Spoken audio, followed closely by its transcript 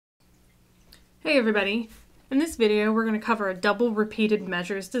Hey everybody! In this video we're going to cover a double repeated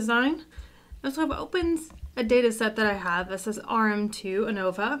measures design. And so I've opened a data set that I have that says RM2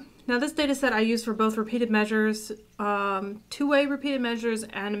 ANOVA. Now this data set I use for both repeated measures, two-way repeated measures,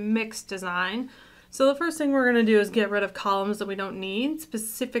 and mixed design. So the first thing we're going to do is get rid of columns that we don't need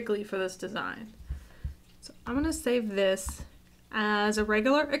specifically for this design. So I'm going to save this as a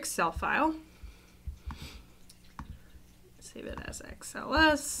regular Excel file. Save it as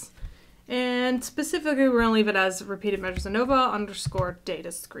XLS. And specifically, we're going to leave it as repeated measures ANOVA underscore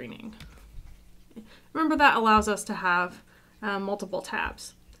data screening. Remember that allows us to have multiple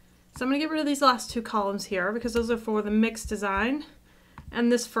tabs. So I'm going to get rid of these last two columns here because those are for the mixed design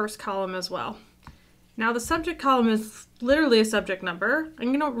and this first column as well. Now the subject column is literally a subject number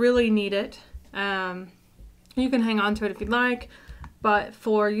and you don't really need it. You can hang on to it if you'd like, but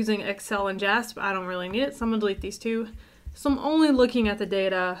for using Excel and JASP, I don't really need it, so I'm going to delete these two. So I'm only looking at the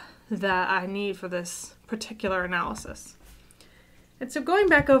data that I need for this particular analysis. And so going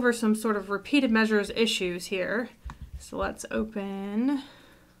back over some sort of repeated measures issues here. So let's open,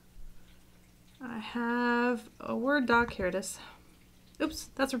 I have a Word doc, here it is. Oops,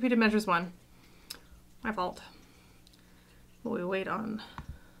 that's repeated measures 1. My fault. While we wait on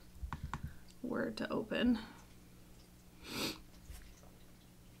Word to open.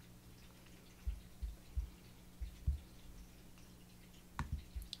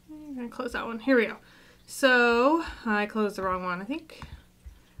 I'm going to close that one. Here we go. So I closed the wrong one, I think.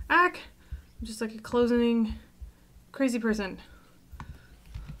 I'm just like a closing crazy person.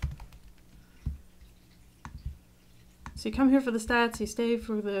 So you come here for the stats, you stay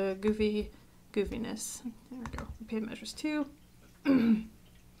for the goofiness. There we go. Repeated measures 2.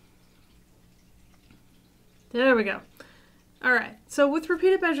 There we go. All right. So with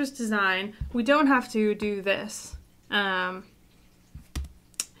repeated measures design, we don't have to do this.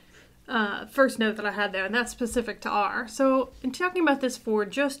 First note that I had there, and that's specific to R. So in talking about this for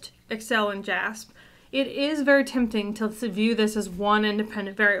just Excel and JASP, it is very tempting to view this as one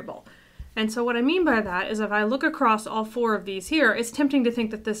independent variable. And so what I mean by that is if I look across all 4 of these here, it's tempting to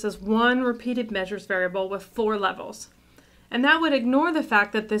think that this is one repeated measures variable with 4 levels. And that would ignore the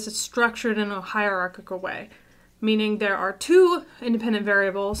fact that this is structured in a hierarchical way, meaning there are 2 independent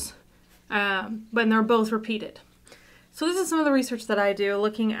variables, but they're both repeated. So this is some of the research that I do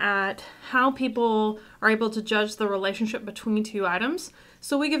looking at how people are able to judge the relationship between 2 items.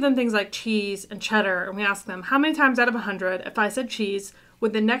 So we give them things like cheese and cheddar, and we ask them, how many times out of 100, if I said cheese,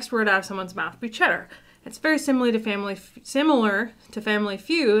 would the next word out of someone's mouth be cheddar? It's very similar to Family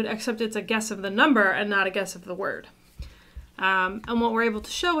Feud, except it's a guess of the number and not a guess of the word. And what we're able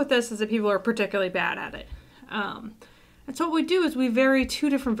to show with this is that people are particularly bad at it. And so what we do is we vary 2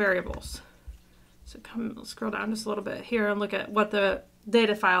 different variables. So let's scroll down just a little bit here and look at what the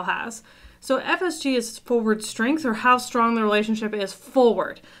data file has. So FSG is forward strength, or how strong the relationship is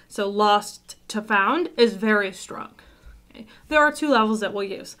forward. So lost to found is very strong. Okay. There are 2 levels that we'll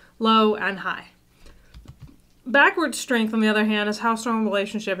use, low and high. Backward strength, on the other hand, is how strong the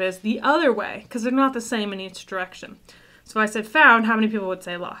relationship is the other way, because they're not the same in each direction. So if I said found, how many people would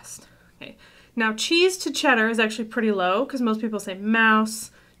say lost? Okay. Now cheese to cheddar is actually pretty low, because most people say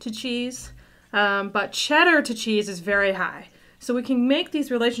mouse to cheese. But cheddar to cheese is very high. So we can make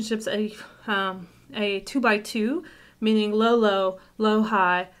these relationships a 2x2, meaning low, low, low,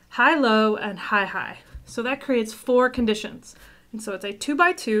 high, high, low, and high, high. So that creates 4 conditions. And so it's a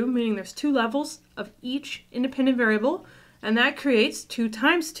 2x2, meaning there's 2 levels of each independent variable, and that creates 2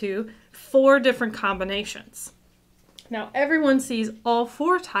 times 2, 4 different combinations. Now everyone sees all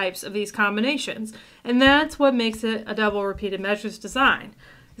 4 types of these combinations, and that's what makes it a double repeated measures design.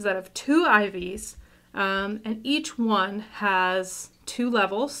 Is that I have 2 IVs, and each one has 2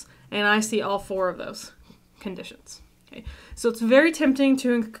 levels, and I see all 4 of those conditions. Okay, so it's very tempting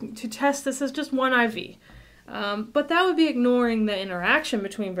to test this as just one IV, but that would be ignoring the interaction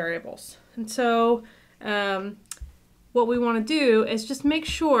between variables. And so what we want to do is just make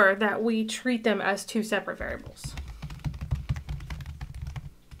sure that we treat them as 2 separate variables.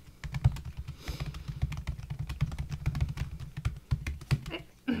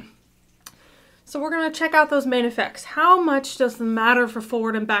 So we're going to check out those main effects. How much does the matter for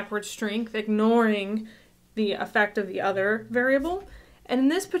forward and backward strength, ignoring the effect of the other variable? And in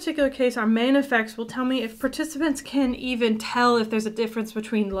this particular case, our main effects will tell me if participants can even tell if there's a difference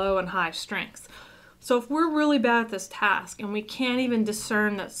between low and high strengths. So if we're really bad at this task and we can't even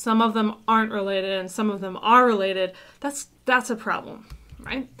discern that some of them aren't related and some of them are related, that's a problem,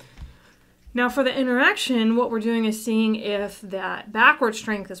 right? Now for the interaction, what we're doing is seeing if that backward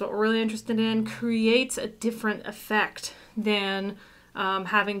strength is what we're really interested in, creates a different effect than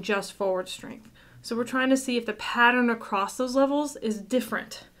having just forward strength. So we're trying to see if the pattern across those levels is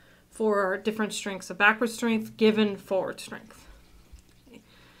different for different strengths of backward strength given forward strength.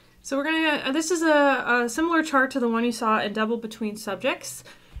 So we're gonna, this is a similar chart to the one you saw in double between subjects.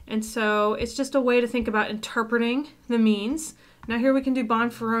 And so it's just a way to think about interpreting the means. Now here we can do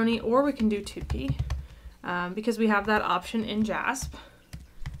Bonferroni or we can do Tukey because we have that option in JASP.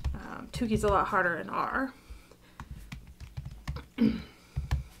 Tukey's a lot harder in R.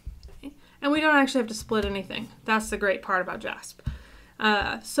 And we don't actually have to split anything. That's the great part about JASP.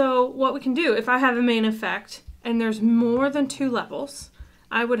 So what we can do, if I have a main effect and there's more than 2 levels,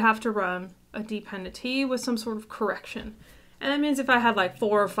 I would have to run a dependent T with some sort of correction. And that means if I had like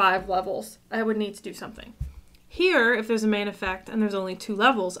 4 or 5 levels, I would need to do something. Here, if there's a main effect and there's only 2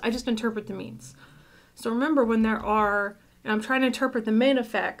 levels, I just interpret the means. So remember when there are, and I'm trying to interpret the main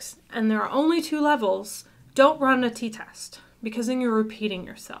effects and there are only 2 levels, don't run a t-test because then you're repeating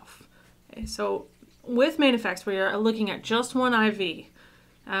yourself. Okay, so with main effects, we are looking at just one IV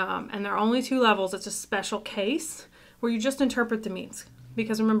and there are only 2 levels. It's a special case where you just interpret the means.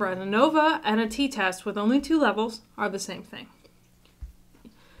 Because remember, an ANOVA and a t-test with only 2 levels are the same thing.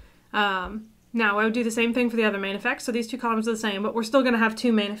 Now, I would do the same thing for the other main effects. So these 2 columns are the same, but we're still going to have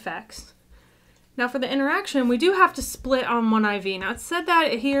 2 main effects. Now, for the interaction, we do have to split on one IV. Now, it said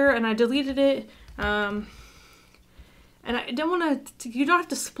that here, and I deleted it. And I don't want to, you don't have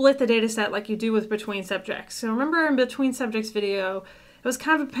to split the data set like you do with between subjects. So remember in between subjects video, it was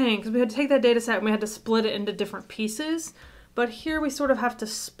kind of a pain because we had to take that data set and we had to split it into different pieces. But here we sort of have to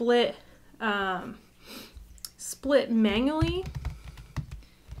split manually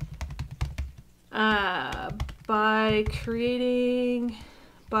by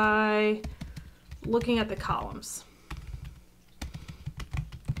looking at the columns.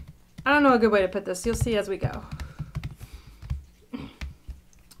 I don't know a good way to put this. You'll see as we go.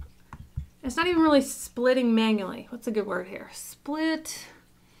 It's not even really splitting manually. What's a good word here? Split,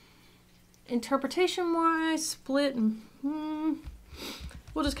 interpretation-wise, split. We'll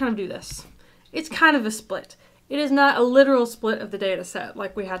just kind of do this. It's kind of a split. It is not a literal split of the data set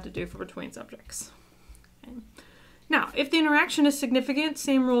like we had to do for between subjects. Okay. Now, if the interaction is significant,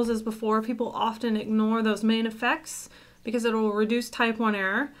 same rules as before. People often ignore those main effects because it will reduce type 1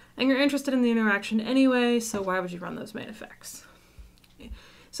 error, and you're interested in the interaction anyway, so why would you run those main effects? Okay.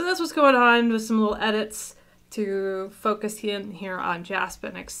 So that's what's going on with some little edits to focus in here on JASP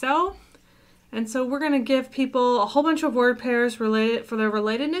and Excel. And so we're going to give people a whole bunch of word pairs related for their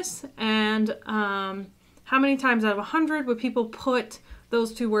relatedness, and how many times out of 100 would people put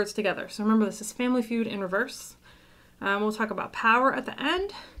those 2 words together. So remember, this is Family Feud in reverse. We'll talk about power at the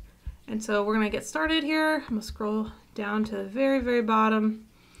end. And so we're going to get started here. I'm going to scroll down to the very, very bottom,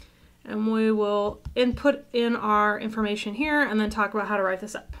 and we will input in our information here and then talk about how to write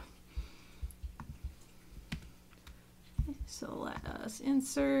this up. So let us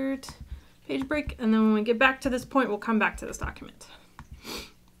insert page break, and then when we get back to this point, we'll come back to this document.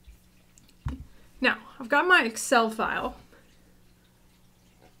 Now, I've got my Excel file,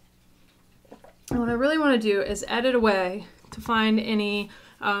 and what I really want to do is edit away to find any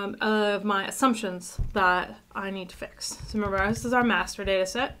of my assumptions that I need to fix. So remember, this is our master data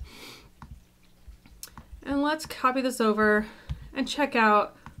set, and let's copy this over and check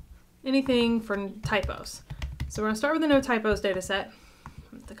out anything for typos. So we're going to start with the no typos data set.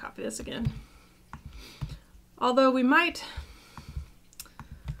 I have to copy this again. Although we might,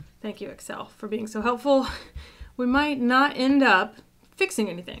 thank you Excel for being so helpful, we might not end up fixing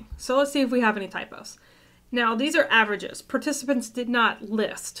anything. So let's see if we have any typos. Now these are averages. Participants did not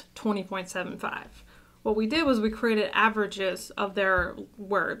list 20.75. What we did was we created averages of their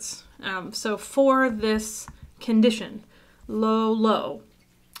words. So for this condition, low, low,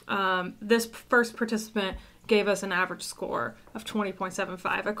 this first participant gave us an average score of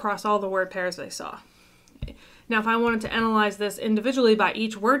 20.75 across all the word pairs they saw. Okay. Now, if I wanted to analyze this individually by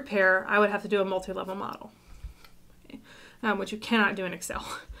each word pair, I would have to do a multi-level model, okay, which you cannot do in Excel.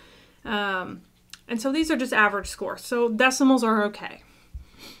 And so these are just average scores. So decimals are okay.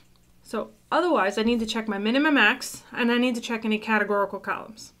 So otherwise, I need to check my minimum max, and I need to check any categorical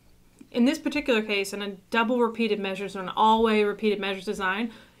columns. In this particular case, in a double repeated measures or an all-way repeated measures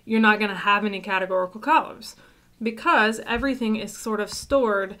design, you're not going to have any categorical columns because everything is sort of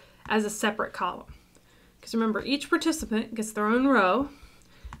stored as a separate column. Because remember, each participant gets their own row,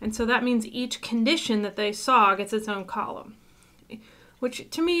 and so that means each condition that they saw gets its own column,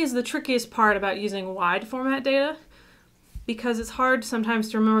 which to me is the trickiest part about using wide format data, because it's hard sometimes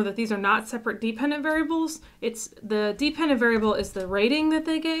to remember that these are not separate dependent variables. It's the dependent variable is the rating that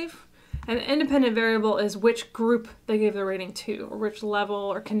they gave, And the independent variable is which group they gave the rating to, or which level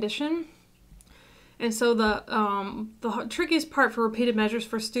or condition. And so the trickiest part for repeated measures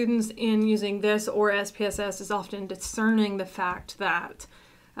for students in using this or SPSS is often discerning the fact that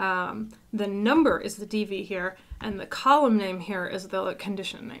the number is the DV here, and the column name here is the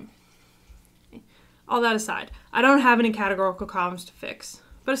condition name. All that aside, I don't have any categorical columns to fix,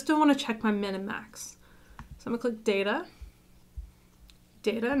 but I still want to check my min and max. So I'm going to click Data,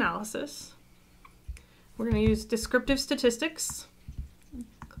 Data Analysis. We're going to use Descriptive Statistics.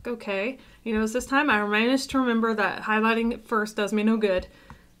 Click OK. You notice this time I managed to remember that highlighting it first does me no good.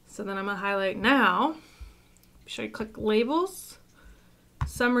 So then I'm going to highlight now. Should I click Labels,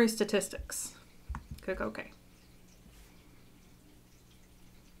 Summary Statistics. Click OK.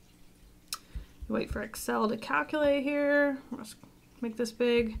 Wait for Excel to calculate here. Let's make this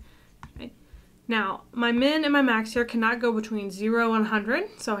big. Okay. Now, my min and my max here cannot go between 0 and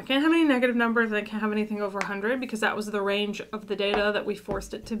 100, so I can't have any negative numbers and I can't have anything over 100 because that was the range of the data that we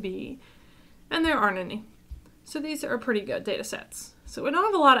forced it to be, and there aren't any. So these are pretty good data sets. So we don't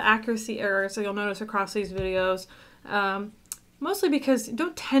have a lot of accuracy errors, so you'll notice across these videos, mostly because you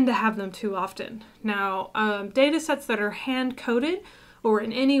don't tend to have them too often. Now, data sets that are hand-coded or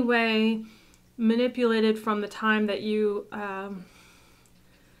in any way manipulated from the time that you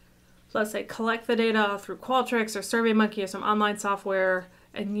let's say collect the data through Qualtrics or SurveyMonkey or some online software,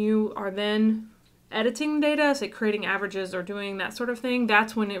 and you are then editing data, say creating averages or doing that sort of thing,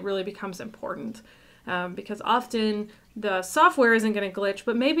 that's when it really becomes important. Because often the software isn't going to glitch,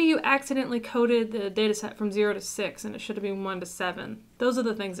 but maybe you accidentally coded the data set from 0 to 6 and it should have been 1 to 7. Those are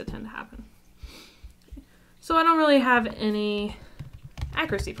the things that tend to happen. So I don't really have any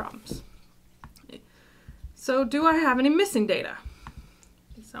accuracy problems. So do I have any missing data?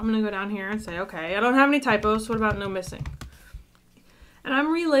 So I'm going to go down here and say, okay, I don't have any typos. What about no missing? And I'm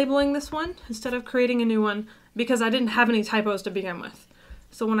relabeling this one instead of creating a new one because I didn't have any typos to begin with.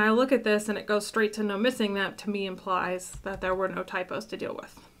 So when I look at this and it goes straight to no missing, that to me implies that there were no typos to deal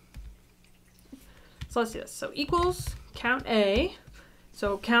with. So let's do this. So equals count A.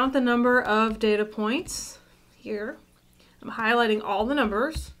 So count the number of data points here. I'm highlighting all the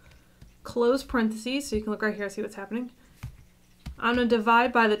numbers. Close parentheses so you can look right here and see what's happening. I'm going to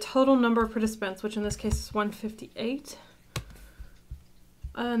divide by the total number of participants, which in this case is 158.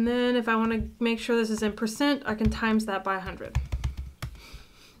 And then if I want to make sure this is in percent, I can times that by 100.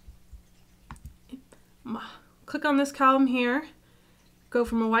 Click on this column here, go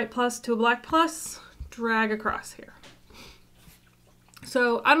from a white plus to a black plus, drag across here.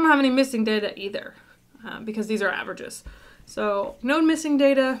 So I don't have any missing data either because these are averages. So no missing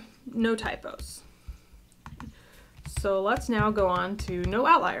data, no typos. So let's now go on to no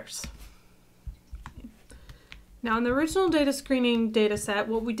outliers. Now in the original data screening data set,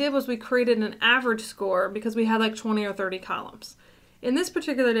 what we did was we created an average score because we had like 20 or 30 columns. In this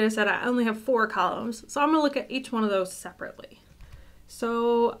particular data set, I only have 4 columns, so I'm going to look at each one of those separately.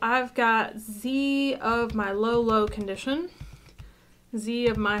 So I've got Z of my low-low condition, Z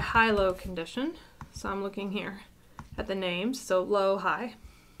of my high-low condition. So I'm looking here at the names, so low, high.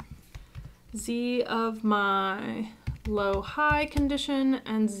 Z of my low-high condition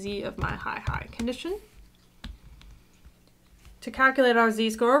and Z of my high-high condition. To calculate our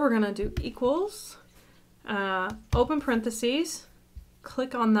Z-score, we're going to do equals, open parentheses,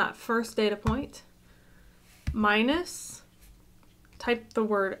 click on that first data point, minus, type the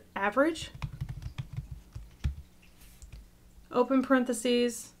word average, open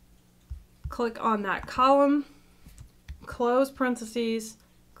parentheses, click on that column, close parentheses,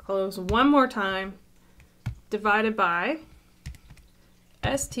 close one more time, divided by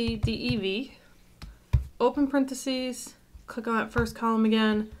STDEV, open parentheses, click on that first column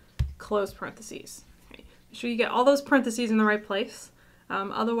again, close parentheses. Okay. Make sure you get all those parentheses in the right place.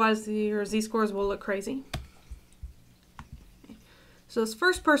 Otherwise, your z-scores will look crazy. Okay. So this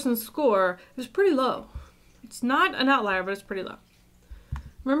first person's score is pretty low. It's not an outlier, but it's pretty low.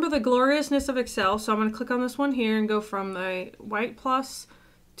 Remember the gloriousness of Excel, so I'm going to click on this one here and go from the white plus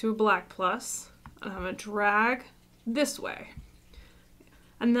to a black plus. And I'm going to drag this way.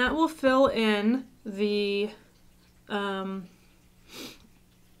 And that will fill in the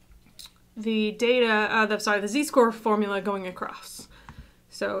the z-score formula going across.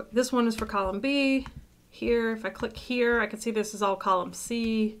 So this one is for column B. Here, if I click here, I can see this is all column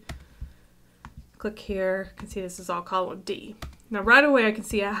C. Click here, I can see this is all column D. Now right away I can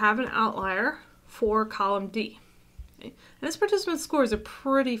see I have an outlier for column D. Okay. And this participant's scores are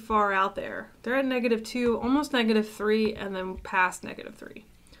pretty far out there. They're at -2, almost -3, and then past -3.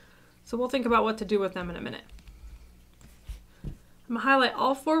 So we'll think about what to do with them in a minute. I'm I'm gonna highlight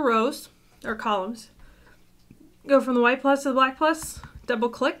all 4 rows, or columns. Go from the white plus to the black plus, double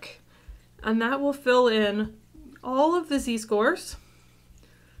click, and that will fill in all of the z-scores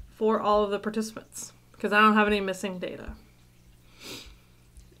for all of the participants, because I don't have any missing data.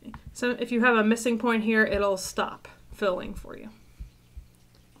 So if you have a missing point here, it'll stop filling for you.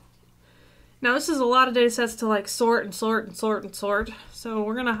 Now this is a lot of data sets to like sort and sort and sort and sort. So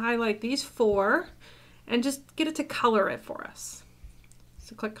we're gonna highlight these 4 and just get it to color it for us.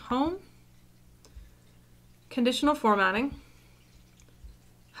 So click Home, Conditional Formatting,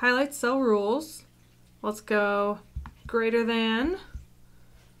 highlight Cell Rules. Let's go greater than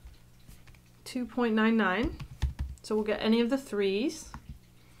 2.99. So we'll get any of the 3s.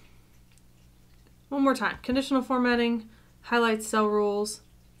 One more time, Conditional Formatting, highlight Cell Rules,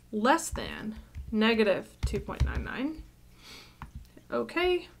 less than negative 2.99.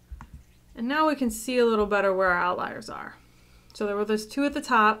 Okay, and now we can see a little better where our outliers are. So there were those 2 at the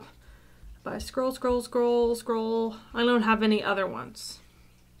top, but I scroll, scroll, scroll, scroll. I don't have any other ones.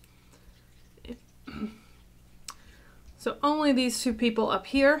 So only these 2 people up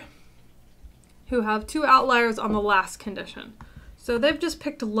here who have 2 outliers on the last condition. So they've just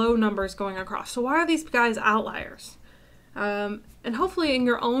picked low numbers going across. So why are these guys outliers? And hopefully in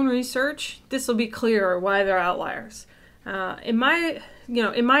your own research, this will be clearer why they're outliers. In my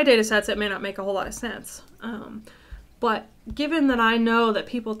data sets, it may not make a whole lot of sense. But given that I know that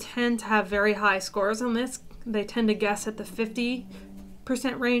people tend to have very high scores on this, they tend to guess at the 50%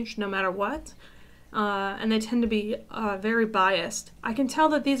 range no matter what, and they tend to be very biased. I can tell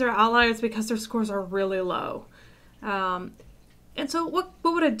that these are outliers because their scores are really low. And so what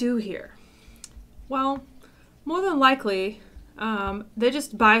would I do here? Well, more than likely, they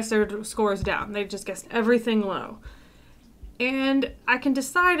just bias their scores down. They've just guessed everything low. And I can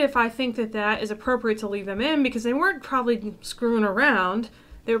decide if I think that that is appropriate to leave them in because they weren't probably screwing around.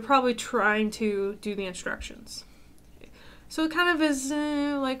 They were probably trying to do the instructions. So it kind of is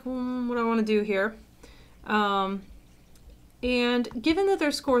like what I want to do here. And given that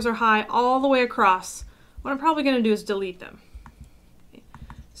their scores are high all the way across, what I'm probably going to do is delete them.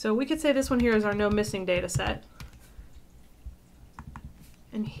 So we could say this one here is our no missing data set.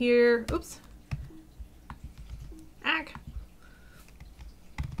 And here, oops,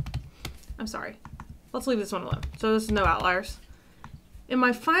 I'm sorry. Let's leave this one alone. So this is no outliers. In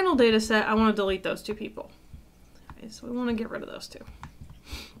my final data set, I want to delete those 2 people. Okay, so we want to get rid of those 2.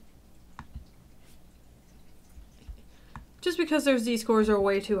 Just because their z-scores are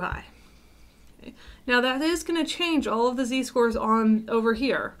way too high. Okay. Now that is going to change all of the z-scores on over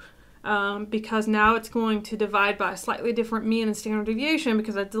here because now it's going to divide by a slightly different mean and standard deviation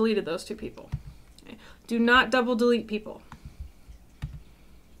because I deleted those 2 people. Okay. Do not double delete people.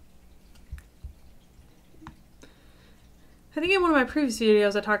 I think in one of my previous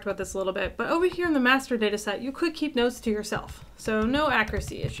videos I talked about this a little bit, but over here in the master data set, you could keep notes to yourself. So no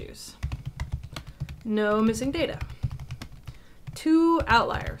accuracy issues. No missing data. 2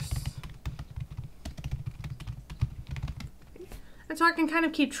 outliers. And so I can kind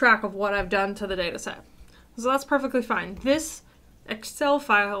of keep track of what I've done to the data set. So that's perfectly fine. This Excel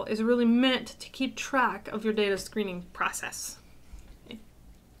file is really meant to keep track of your data screening process. Okay.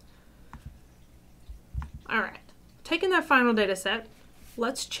 All right. Taking that final data set,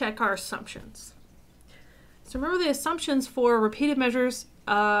 let's check our assumptions. So remember the assumptions for repeated measures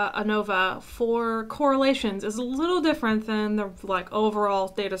ANOVA for correlations is a little different than the overall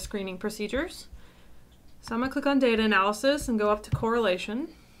data screening procedures. So I'm going to click on data analysis and go up to correlation.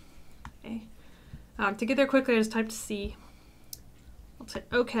 Okay. To get there quickly, I just typed C. I'll say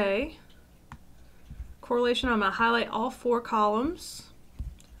OK. Correlation, I'm going to highlight all 4 columns.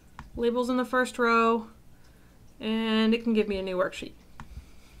 Labels in the first row. And it can give me a new worksheet.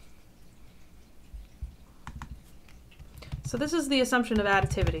 So this is the assumption of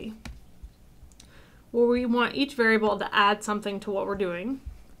additivity, where we want each variable to add something to what we're doing.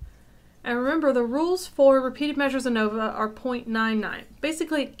 And remember, the rules for repeated measures ANOVA are 0.99.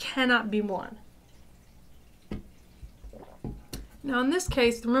 Basically, it cannot be 1. Now in this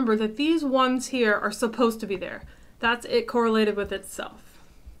case, remember that these ones here are supposed to be there. That's it correlated with itself.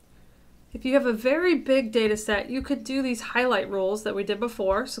 If you have a very big data set, you could do these highlight rules that we did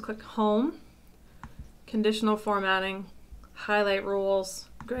before. So click Home, Conditional Formatting, Highlight Rules,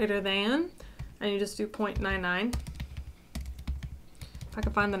 greater than, and you just do 0.99. If I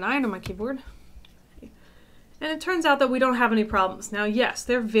can find the 9 on my keyboard. And it turns out that we don't have any problems. Now yes,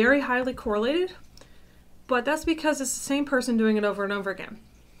 they're very highly correlated, but that's because it's the same person doing it over and over again.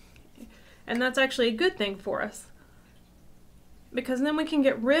 And that's actually a good thing for us. because then we can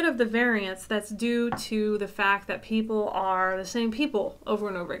get rid of the variance that's due to the fact that people are the same people over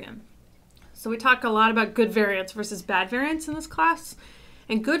and over again. So we talk a lot about good variance versus bad variance in this class.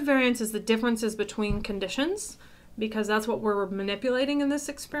 And good variance is the differences between conditions, because that's what we're manipulating in this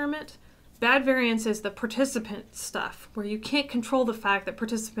experiment. Bad variance is the participant stuff, where you can't control the fact that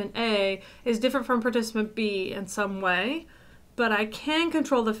participant A is different from participant B in some way, but I can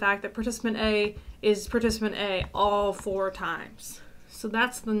control the fact that participant A is participant A all 4 times. So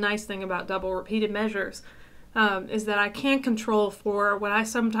that's the nice thing about double repeated measures, is that I can control for what I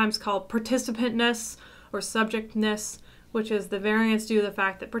sometimes call participantness or subjectness, which is the variance due to the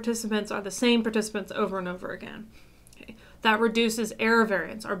fact that participants are the same participants over and over again. Okay. That reduces error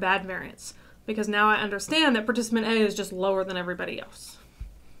variance or bad variance, because now I understand that participant A is just lower than everybody else.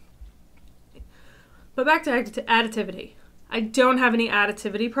 But back to additivity. I don't have any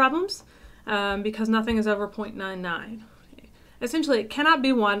additivity problems because nothing is over 0.99. Okay. Essentially, it cannot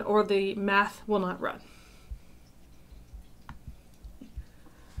be 1 or the math will not run.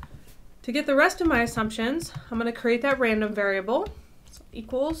 To get the rest of my assumptions, I'm going to create that random variable. So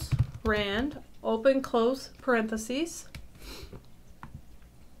equals rand, open, close parentheses.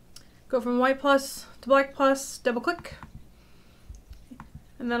 Go from white plus to black plus, double click.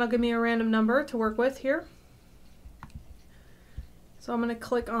 And that'll give me a random number to work with here. So I'm going to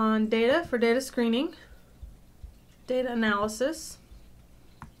click on data for data screening, data analysis.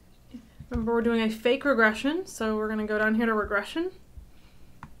 Remember, we're doing a fake regression, so we're going to go down here to regression.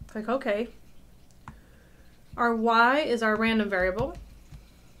 Click OK. Our y is our random variable.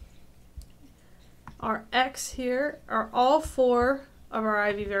 Our x here are all 4 of our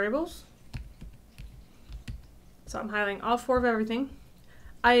IV variables. So I'm highlighting all 4 of everything.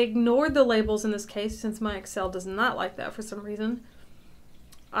 I ignored the labels in this case since my Excel does not like that for some reason.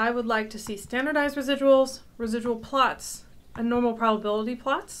 I would like to see standardized residuals, residual plots, and normal probability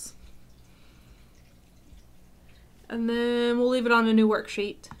plots. And then we'll leave it on a new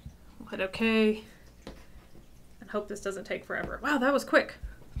worksheet. We'll hit OK and hope this doesn't take forever. Wow, that was quick.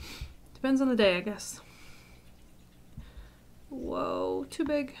 Depends on the day, I guess. Whoa, too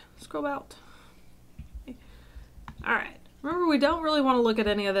big. Scroll out. Okay. All right. Remember, we don't really want to look at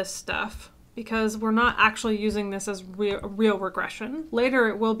any of this stuff because we're not actually using this as real regression. Later,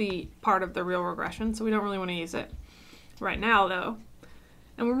 it will be part of the real regression, so we don't really want to use it right now, though.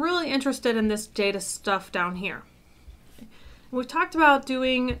 And we're really interested in this data stuff down here. We've talked about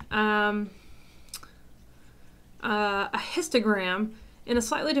doing a histogram in a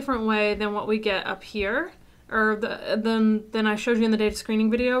slightly different way than what we get up here, or than I showed you in the data screening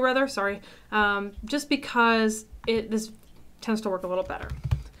video, rather, sorry, just because this tends to work a little better.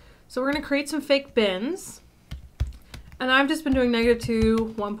 So we're going to create some fake bins, and I've just been doing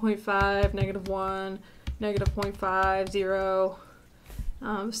 -2, 1.5, -1, -0.5, 0.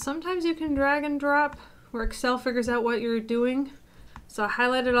 Sometimes you can drag and drop where Excel figures out what you're doing. So I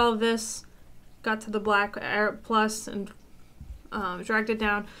highlighted all of this, got to the black plus, and dragged it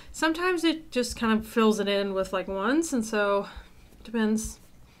down. Sometimes it just kind of fills it in with like ones, and so it depends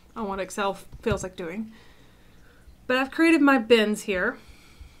on what Excel feels like doing. But I've created my bins here.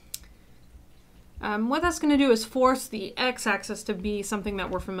 What that's going to do is force the x-axis to be something that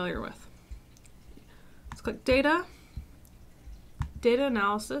we're familiar with. Let's click Data, Data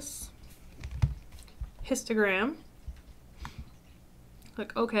Analysis, Histogram.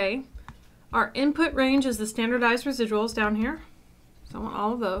 Click OK. Our input range is the standardized residuals down here. So I want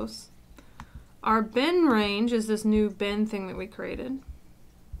all of those. Our bin range is this new bin thing that we created,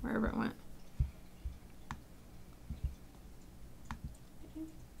 wherever it went.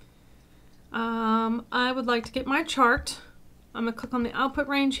 I would like to get my chart. I'm going to click on the output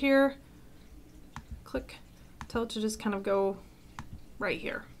range here. Click, tell it to just kind of go right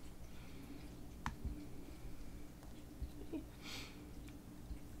here. It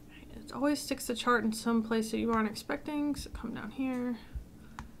always sticks the chart in some place that you aren't expecting, so come down here.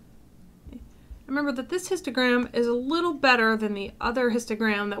 Remember that this histogram is a little better than the other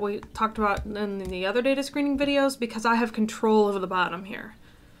histogram that we talked about in the other data screening videos because I have control over the bottom here.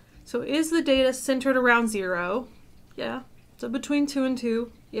 So is the data centered around 0? Yeah. So between 2 and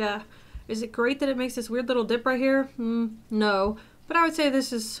 2? Yeah. Is it great that it makes this weird little dip right here? No. But I would say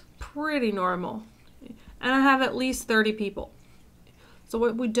this is pretty normal. And I have at least 30 people. So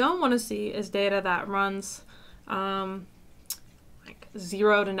what we don't want to see is data that runs like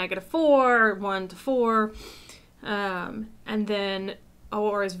 0 to -4, 1 to 4, and then,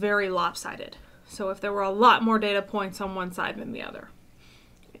 or is very lopsided. So if there were a lot more data points on one side than the other.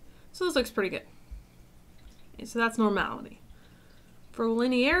 So this looks pretty good. Okay, so that's normality. For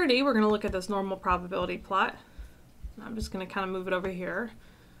linearity, we're going to look at this normal probability plot. I'm just going to kind of move it over here.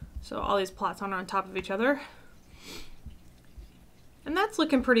 So all these plots aren't on top of each other. And that's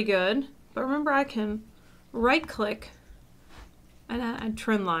looking pretty good. But remember, I can right click and add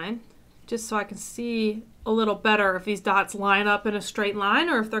trend line just so I can see a little better if these dots line up in a straight line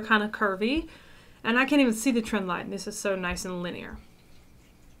or if they're kind of curvy. And I can't even see the trend line. This is so nice and linear.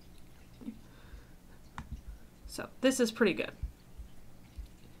 So this is pretty good.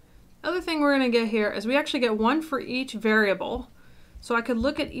 Other thing we're going to get here is we actually get one for each variable. So I could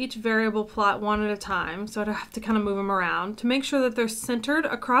look at each variable plot one at a time. So I'd have to kind of move them around to make sure that they're centered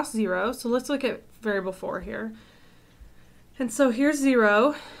across 0. So let's look at variable 4 here. And so here's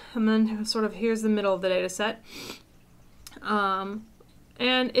 0, and then sort of here's the middle of the data set. And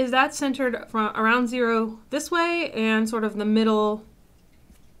is that centered from around 0 this way and sort of the middle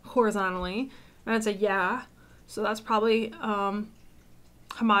horizontally? And I'd say yeah. So that's probably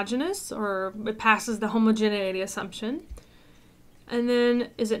homogeneous, or it passes the homogeneity assumption. And then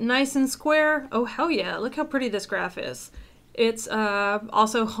is it nice and square? Oh, hell yeah. Look how pretty this graph is. It's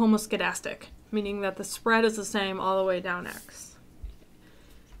also homoscedastic, meaning that the spread is the same all the way down X.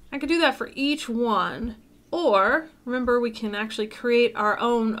 I could do that for each one, or remember, we can actually create our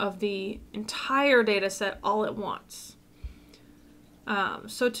own of the entire data set all at once.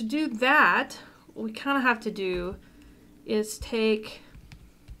 So to do that, what we kind of have to do is take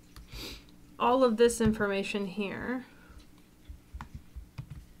all of this information here.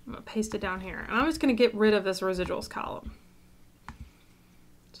 I'm going to paste it down here. And I'm just going to get rid of this residuals column.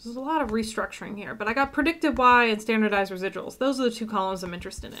 So there's a lot of restructuring here, but I got predicted Y and standardized residuals. Those are the two columns I'm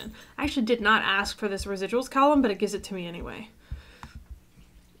interested in. I actually did not ask for this residuals column, but it gives it to me anyway.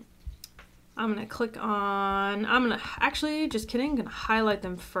 I'm going to click on, I'm going to, actually, just kidding, I'm going to highlight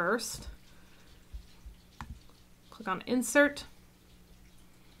them first. Click on insert.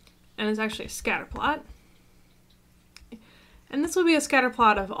 And it's actually a scatter plot. And this will be a scatter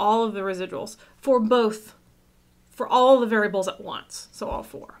plot of all of the residuals for all the variables at once, so all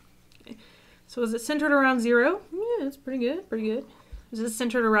 4. Okay. So is it centered around 0? Yeah, it's pretty good, pretty good. Is it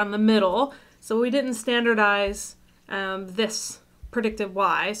centered around the middle? So we didn't standardize this predicted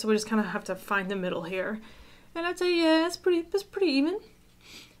Y, so we just kind of have to find the middle here. And I'd say, yeah, it's pretty even.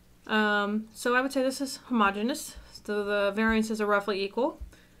 So I would say this is homogeneous, so the variances are roughly equal.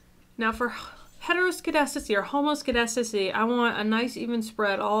 Now for heteroscedasticity or homoscedasticity, I want a nice even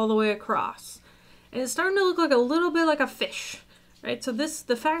spread all the way across. And it's starting to look like a little bit like a fish, right? So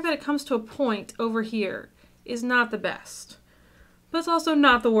the fact that it comes to a point over here is not the best. But it's also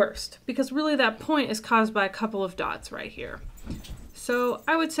not the worst, because really that point is caused by a couple of dots right here. So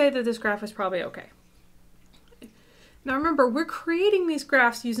I would say that this graph is probably okay. Now remember, we're creating these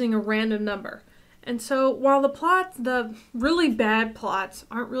graphs using a random number. And so while the really bad plots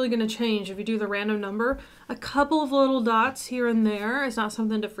aren't really going to change if you do the random number, a couple of little dots here and there is not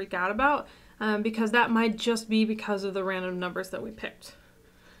something to freak out about, because that might just be because of the random numbers that we picked.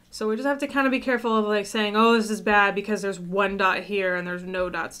 So we just have to kind of be careful of like saying, oh, this is bad because there's one dot here and there's no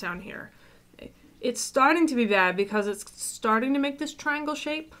dots down here. It's starting to be bad because it's starting to make this triangle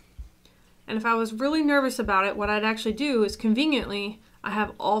shape. And if I was really nervous about it, what I'd actually do is conveniently, I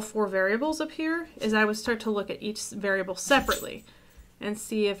have all 4 variables up here, is I would start to look at each variable separately and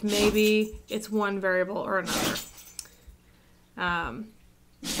see if maybe it's one variable or another.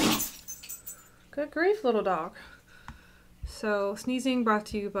 Good grief, little dog. So sneezing brought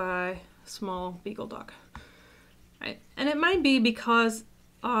to you by a small beagle dog. Right. And it might be because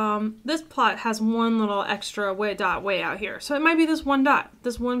this plot has one little extra dot way out here. So it might be this one dot,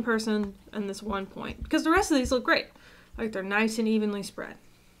 this one person, and this one point. Because the rest of these look great. Like they're nice and evenly spread.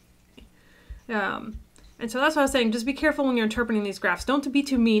 And so that's what I was saying. Just be careful when you're interpreting these graphs. Don't be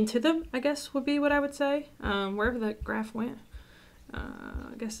too mean to them, I guess would be what I would say. Wherever that graph went.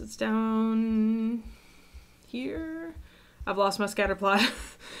 I guess it's down here. I've lost my scatter plot.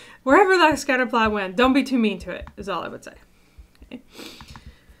 Wherever that scatter plot went, don't be too mean to it, is all I would say. Okay.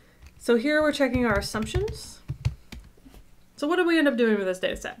 So here we're checking our assumptions. So what did we end up doing with this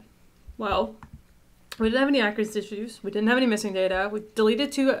data set? Well, we didn't have any accuracy issues. We didn't have any missing data. We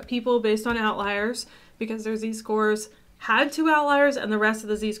deleted 2 people based on outliers because their z-scores had 2 outliers and the rest of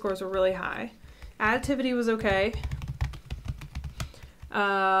the z-scores were really high. Additivity was okay.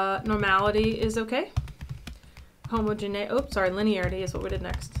 Normality is okay. Linearity is what we did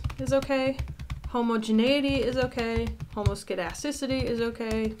next. Is okay. Homogeneity is okay. Homoscedasticity is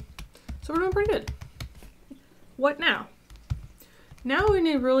okay. So we're doing pretty good. What now? Now we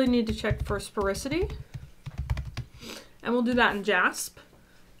really need to check for sporicity. And we'll do that in JASP.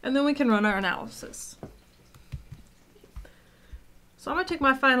 And then we can run our analysis. So I'm going to take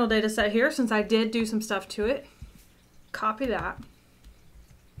my final data set here since I did do some stuff to it. copy that,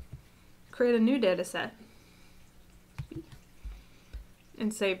 create a new data set,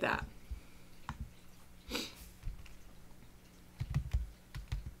 and save that.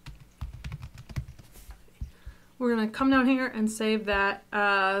 We're going to come down here and save that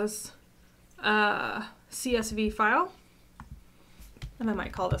as a CSV file. And I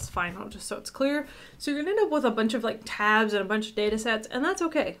might call this final just so it's clear. So you're going to end up with a bunch of like tabs and a bunch of data sets, and that's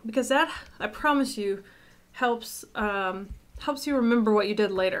okay because that, I promise you, helps you remember what you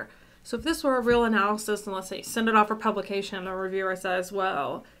did later. So if this were a real analysis, and let's say send it off for publication, a reviewer says,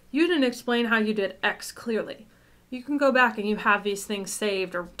 well, you didn't explain how you did X clearly. You can go back and you have these things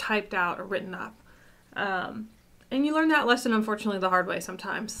saved or typed out or written up. And you learn that lesson, unfortunately, the hard way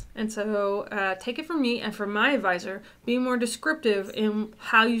sometimes. And so take it from me and from my advisor, be more descriptive in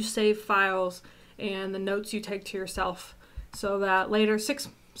how you save files and the notes you take to yourself so that later, six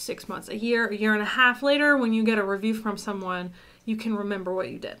months, a year and a half later, when you get a review from someone, you can remember what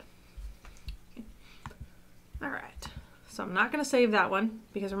you did. All right, so I'm not going to save that one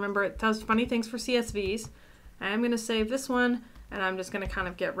because remember it does funny things for CSVs. I am going to save this one, and I'm just going to kind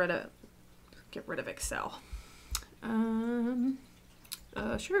of get rid of Excel.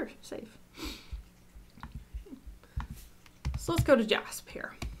 Sure, save. So let's go to JASP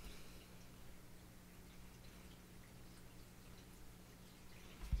here.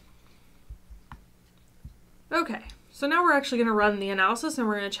 Okay, so now we're actually going to run the analysis and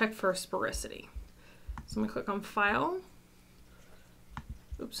we're going to check for sporicity. So I'm going to click on File.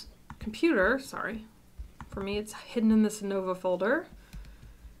 Oops, Computer, sorry. For me, it's hidden in this ANOVA folder.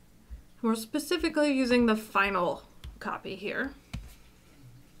 We're specifically using the final copy here.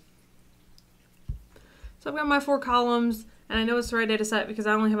 So I've got my 4 columns, and I know it's the right data set because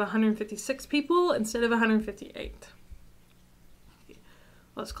I only have 156 people instead of 158.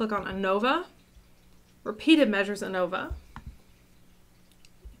 Let's click on ANOVA, repeated measures ANOVA.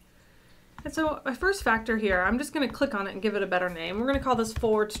 And so my first factor here, I'm just going to click on it and give it a better name. We're going to call this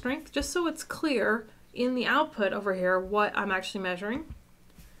forward strength, just so it's clear in the output over here what I'm actually measuring.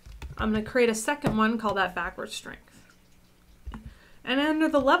 I'm going to create a second one, call that backward strength. And under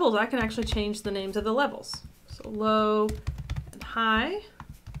the levels, I can actually change the names of the levels. So low and high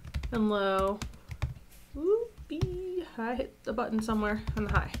and low. Whoopee, I hit the button somewhere on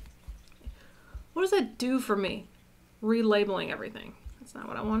the high. What does that do for me? Relabeling everything. That's not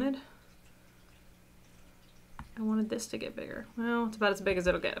what I wanted. I wanted this to get bigger. Well, it's about as big as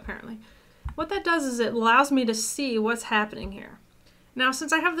it'll get, apparently. What that does is it allows me to see what's happening here. Now,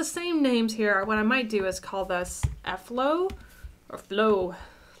 since I have the same names here, what I might do is call this F-low or flow.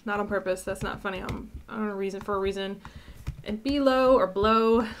 Not on purpose. That's not funny. I'm on a reason for a reason. And B-low or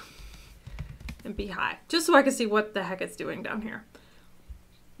blow and B-high, just so I can see what the heck it's doing down here.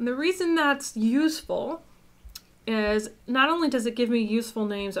 And the reason that's useful is not only does it give me useful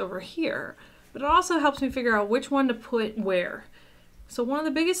names over here, but it also helps me figure out which one to put where. So one of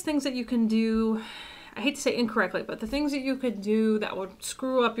the biggest things that you can do, I hate to say incorrectly, but the things that you could do that would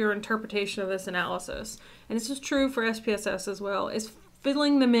screw up your interpretation of this analysis, and this is true for SPSS as well, is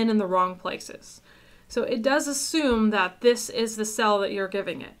filling them in the wrong places. So it does assume that this is the cell that you're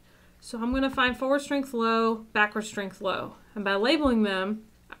giving it. So I'm going to find forward strength low, backward strength low. And by labeling them,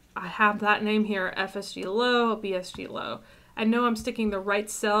 I have that name here, FSG low, BSG low. I know I'm sticking the right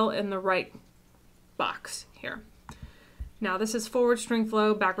cell in the right box here. Now this is forward strength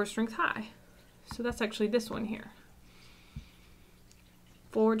low, backward strength high. So that's actually this one here.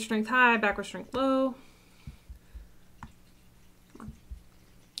 Forward strength high, backward strength low.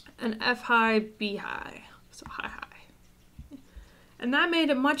 And F high, B high. So high, high. And that made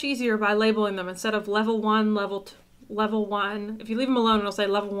it much easier by labeling them instead of level 1, level 1. If you leave them alone, it'll say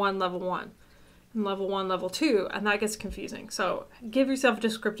level 1, level 1. And level 1, level 2. And that gets confusing. So give yourself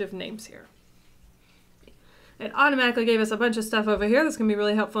descriptive names here. It automatically gave us a bunch of stuff over here that's going to be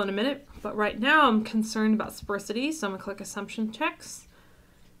really helpful in a minute. But right now I'm concerned about sporicity. So I'm going to click Assumption Checks.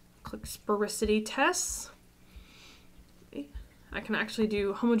 Click Sporicity Tests. I can actually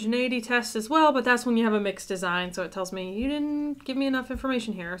do homogeneity tests as well, but that's when you have a mixed design. So it tells me you didn't give me enough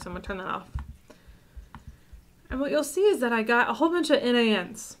information here. So I'm going to turn that off. And what you'll see is that I got a whole bunch of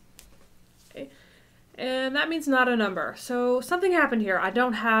NANs. Okay. And that means not a number. So something happened here. I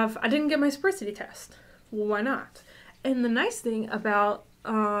didn't get my sporicity test. Well, why not? And the nice thing about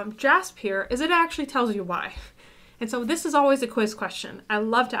JASP here is it actually tells you why. And so this is always a quiz question. I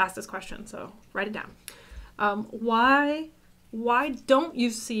love to ask this question, so write it down. Why don't you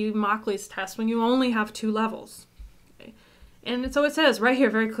see Mauchly's test when you only have 2 levels? Okay. And so it says right here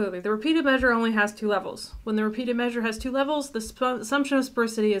very clearly, the repeated measure only has 2 levels. When the repeated measure has 2 levels, the assumption of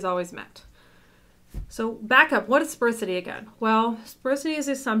sporicity is always met. So back up, what is sporicity again? Well, sporicity is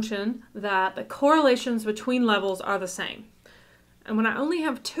the assumption that the correlations between levels are the same. And when I only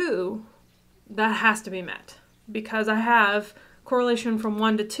have two, that has to be met because I have correlation from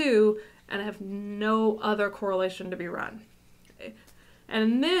 1 to 2 and I have no other correlation to be run. Okay.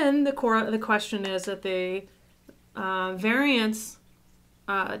 And then the question is that the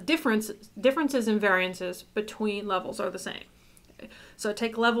differences in variances between levels are the same. Okay. So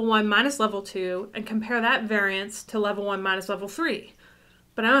take level 1 minus level 2 and compare that variance to level 1 minus level 3.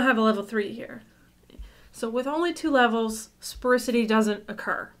 But I don't have a level 3 here. So with only 2 levels, sporicity doesn't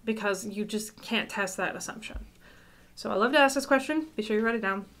occur because you just can't test that assumption. So I love to ask this question. Be sure you write it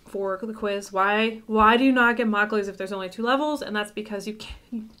down for the quiz. Why do you not get Mauchly's if there's only 2 levels? And that's because you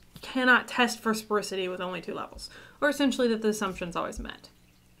cannot test for sporicity with only 2 levels, or essentially that the assumption's always met.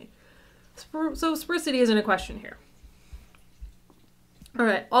 Okay. So sporicity isn't a question here. All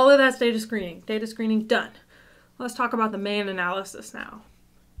right, all of that's data screening. Data screening done. Let's talk about the main analysis now.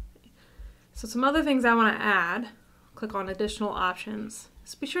 So some other things I want to add, click on additional options,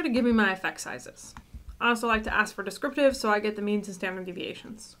 is be sure to give me my effect sizes. I also like to ask for descriptive so I get the means and standard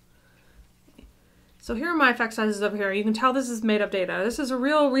deviations. So here are my effect sizes over here. You can tell this is made up data. This is a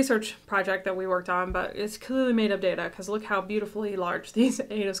real research project that we worked on, but it's clearly made up data because look how beautifully large these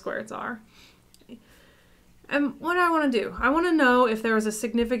eta squareds are. And what do I want to do? I want to know if there is a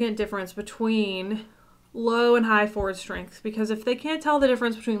significant difference between low and high forward strength, because if they can't tell the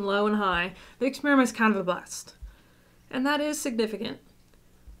difference between low and high, the experiment's kind of a bust. And that is significant.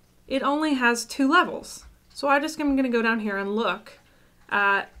 It only has 2 levels. So I just am going to go down here and look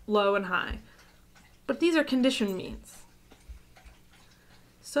at low and high. But these are condition means.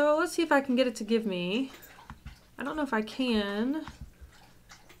 So let's see if I can get it to give me, I don't know if I can,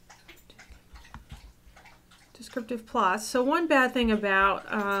 descriptive plots. So one bad thing about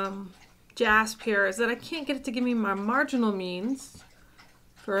JASP here is that I can't get it to give me my marginal means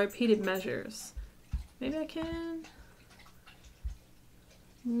for repeated measures. Maybe I can.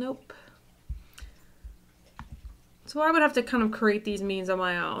 Nope. So I would have to kind of create these means on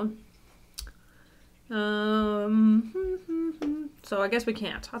my own. So I guess we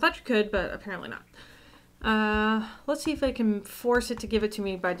can't. I thought you could, but apparently not. Let's see if I can force it to give it to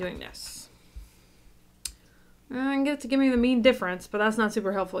me by doing this. I can get it to give me the mean difference, but that's not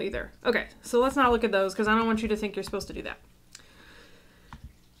super helpful either. Okay, so let's not look at those because I don't want you to think you're supposed to do that.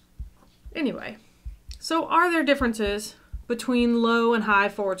 Anyway, so are there differences between low and high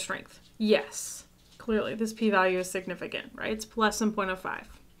forward strength? Yes, clearly this p-value is significant, right? It's less than 0.05.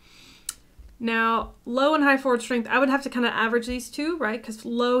 Now, low and high forward strength, I would have to kind of average these two, right? Because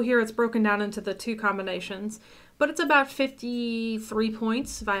low here, it's broken down into the 2 combinations, but it's about 53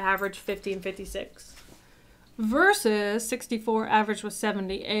 points if I average 50 and 56. Versus 64 average was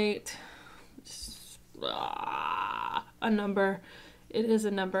 78. A number. It is a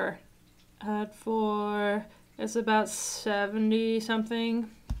number. Add 4. It's about 70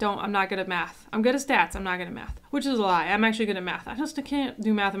 something. I'm not good at math. I'm good at stats. I'm not good at math. Which is a lie. I'm actually good at math. I just can't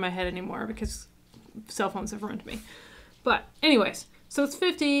do math in my head anymore because cell phones have ruined me. But anyways, so it's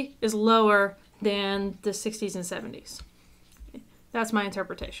 50 is lower than the 60s and 70s. That's my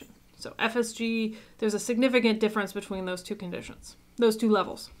interpretation. So FSG, there's a significant difference between those 2 conditions, those 2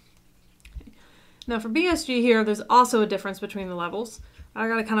 levels. Okay. Now for BSG here, there's also a difference between the levels. I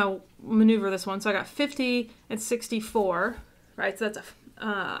got to kind of maneuver this one. So I got 50 and 64, right? So that's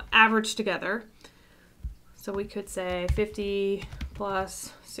average together. So we could say 50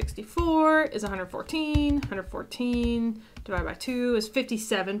 plus 64 is 114. 114 divided by 2 is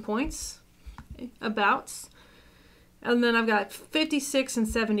 57 points, okay, abouts. And then I've got 56 and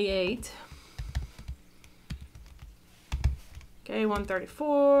 78. Okay,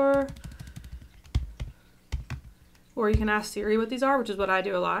 134. Or you can ask Siri what these are, which is what I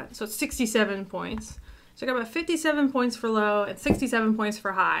do a lot. So it's 67 points. So I got about 57 points for low and 67 points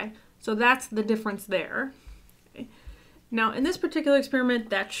for high. So that's the difference there. Okay. Now, in this particular experiment,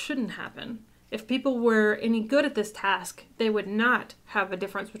 that shouldn't happen. If people were any good at this task, they would not have a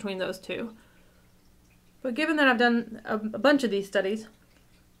difference between those 2. But given that I've done a bunch of these studies,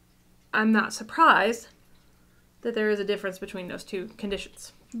 I'm not surprised that there is a difference between those 2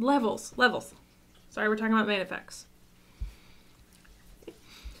 conditions. Levels. Sorry, we're talking about main effects.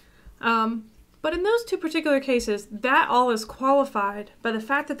 But in those 2 particular cases, that all is qualified by the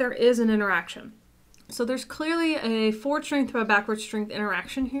fact that there is an interaction. So there's clearly a forward strength by backward strength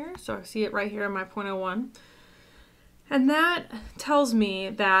interaction here. So I see it right here in my 0.01. And that tells me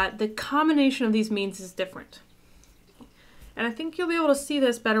that the combination of these means is different. And I think you'll be able to see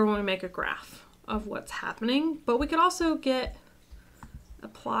this better when we make a graph of what's happening. But we could also get a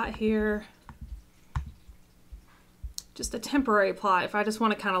plot here just a temporary plot if I just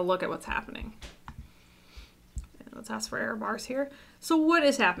want to kind of look at what's happening. And let's ask for error bars here. So what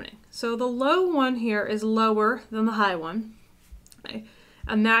is happening? So the low one here is lower than the high one. Okay?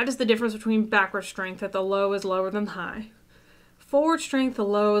 And that is the difference between backward strength, that the low is lower than high. Forward strength, the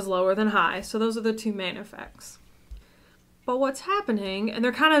low is lower than high. So those are the two main effects. But what's happening, and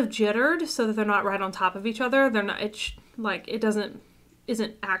they're kind of jittered so that they're not right on top of each other. They're not, it's like it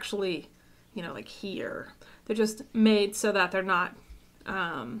isn't actually, you know, like here. They're just made so that they're not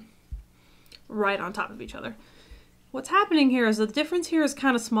right on top of each other. What's happening here is the difference here is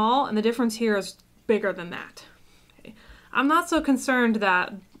kind of small, and the difference here is bigger than that. Okay. I'm not so concerned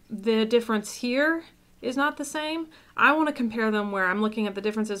that the difference here is not the same. I want to compare them where I'm looking at the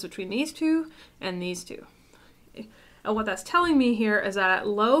differences between these two and these two. Okay. And what that's telling me here is that at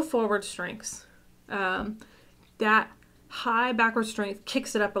low forward strengths, that high backward strength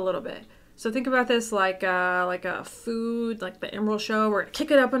kicks it up a little bit. So think about this like a food, like the Emerald Show, where it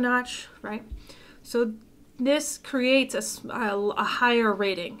kick it up a notch, right? So this creates a higher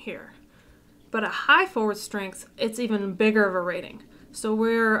rating here. But at high forward strength, it's even bigger of a rating. So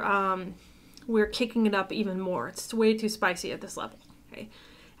we're kicking it up even more. It's way too spicy at this level. Okay?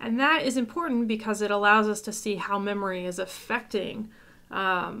 And that is important because it allows us to see how memory is affecting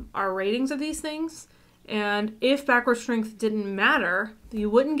our ratings of these things. And if backward strength didn't matter, you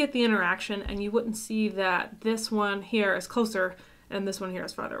wouldn't get the interaction, and you wouldn't see that this one here is closer and this one here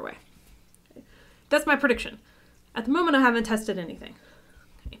is farther away. Okay. That's my prediction. At the moment, I haven't tested anything.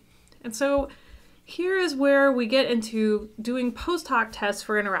 Okay. And so here is where we get into doing post hoc tests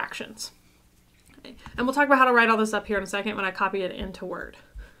for interactions. Okay. And we'll talk about how to write all this up here in a second when I copy it into Word.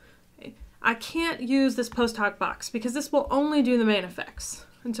 Okay. I can't use this post hoc box because this will only do the main effects.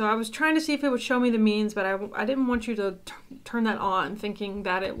 And so I was trying to see if it would show me the means, but I didn't want you to turn that on thinking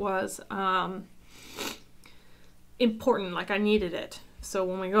that it was important, like I needed it. So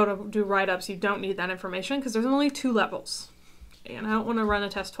when we go to do write-ups, you don't need that information because there's only 2 levels. And I don't want to run a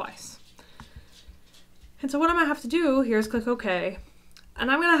test twice. And so what I'm going to have to do here is click OK.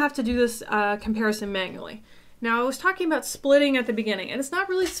 And I'm going to have to do this comparison manually. Now I was talking about splitting at the beginning, and it's not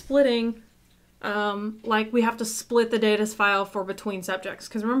really splitting like we have to split the data file for between subjects,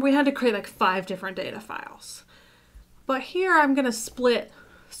 because remember we had to create like 5 different data files. But here I'm going to split,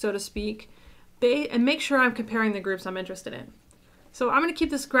 so to speak, and make sure I'm comparing the groups I'm interested in. So I'm going to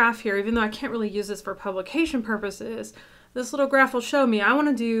keep this graph here, even though I can't really use this for publication purposes. This little graph will show me I want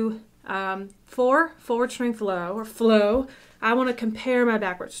to do for forward strength low, or flow, I want to compare my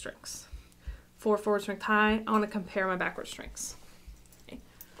backward strengths. For forward strength high, I want to compare my backward strengths.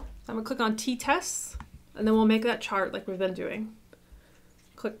 I'm going to click on t-tests, and then we'll make that chart like we've been doing.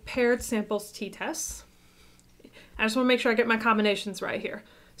 Click paired samples t-tests. I just want to make sure I get my combinations right here.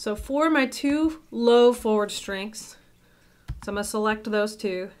 So for my 2 low forward strengths, so I'm going to select those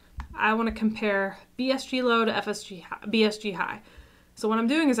 2. I want to compare BSG low to BSG high. So what I'm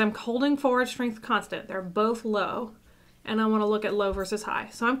doing is I'm holding forward strength constant. They're both low, and I want to look at low versus high.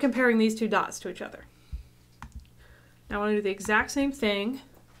 So I'm comparing these 2 dots to each other. Now I want to do the exact same thing,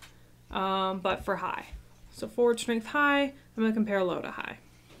 but for high. So forward strength high, I'm going to compare low to high.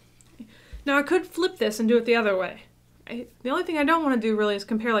 Now I could flip this and do it the other way. Right? The only thing I don't want to do really is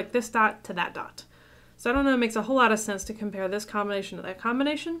compare like this dot to that dot. So I don't know, it makes a whole lot of sense to compare this combination to that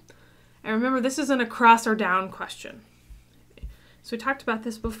combination. And remember, this isn't a cross or down question. So we talked about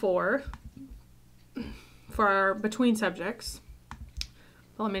this before for our between subjects.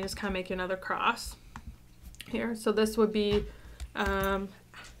 Well, let me just kind of make you another cross here. So this would be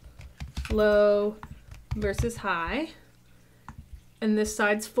low versus high, and this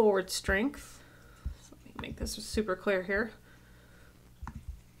side's forward strength. So let me make this super clear here.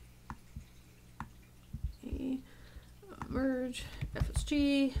 Merge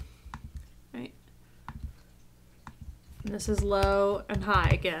FSG, right? And this is low and high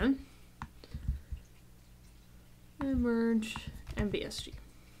again. And merge and BSG.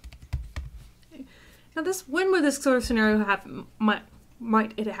 Okay. Now when would this sort of scenario happen?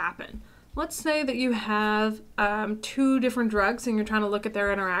 Might it happen? Let's say that you have 2 different drugs and you're trying to look at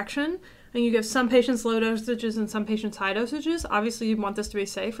their interaction, and you give some patients low dosages and some patients high dosages. Obviously you want this to be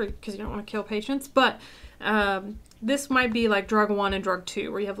safe because you don't want to kill patients, but this might be like drug 1 and drug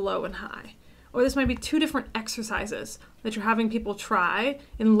 2 where you have low and high. Or this might be 2 different exercises that you're having people try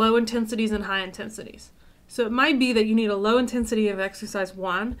in low intensities and high intensities. So it might be that you need a low intensity of exercise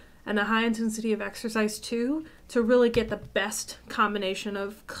 1 and a high intensity of exercise 2 to really get the best combination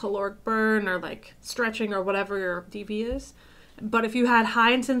of caloric burn or like stretching or whatever your DV is. But if you had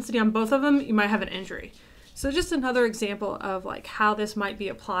high intensity on both of them, you might have an injury. So just another example of like how this might be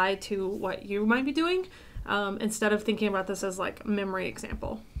applied to what you might be doing. instead of thinking about this as like a memory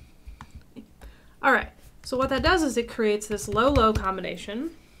example. All right, so what that does is it creates this low-low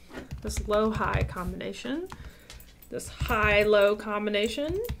combination, this low-high combination, this high-low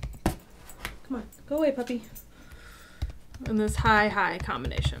combination. Come on, go away, puppy. And this high-high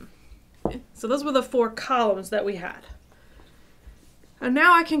combination. Okay, so those were the 4 columns that we had. And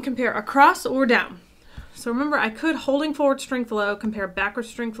now I can compare across or down. So remember, I could, holding forward strength low, compare backward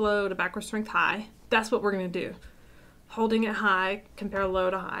strength low to backward strength high. That's what we're going to do. Holding it high, compare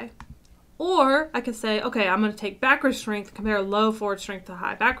low to high. Or I could say, okay, I'm going to take backward strength, compare low forward strength to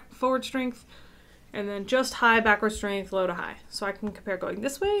high back forward strength, and then just high backward strength, low to high. So I can compare going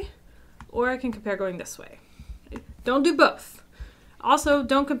this way, or I can compare going this way. Don't do both. Also,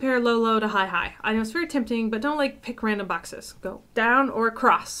 don't compare low-low to high-high. I know it's very tempting, but don't like pick random boxes. Go down or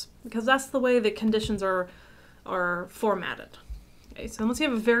across, because that's the way the conditions are formatted. Okay, so unless you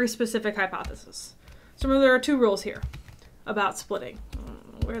have a very specific hypothesis. So remember, there are 2 rules here about splitting.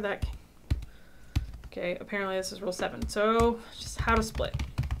 Where that came. Okay, apparently this is rule 7. So just how to split.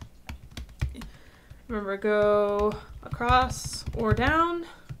 Remember, go across or down,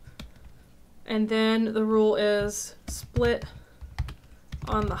 and then the rule is split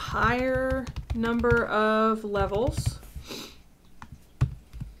on the higher number of levels,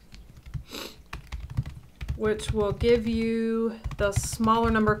 which will give you the smaller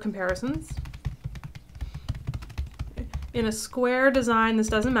number of comparisons. In a square design, this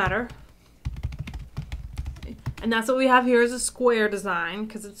doesn't matter. And that's what we have here is a square design,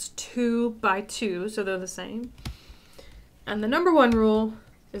 because it's 2 by 2, so they're the same. And the number 1 rule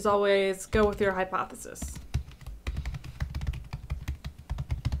is always go with your hypothesis.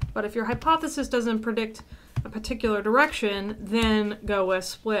 But if your hypothesis doesn't predict a particular direction, then go with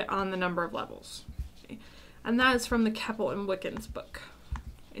split on the number of levels. Okay. And that is from the Keppel and Wickens book.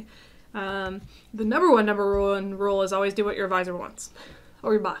 Okay. The number 1 rule is always do what your advisor wants,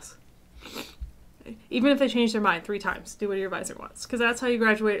 or your boss. Okay. Even if they change their mind 3 times, do what your advisor wants, because that's how you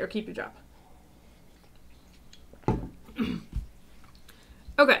graduate or keep your job.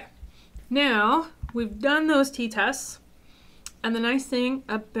 Okay, now we've done those t-tests. And the nice thing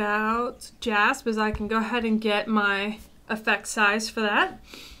about JASP is I can go ahead and get my effect size for that.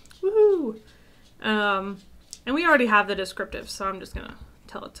 Woohoo! And we already have the descriptive, so I'm just going to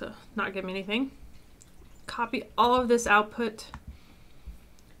tell it to not give me anything. Copy all of this output,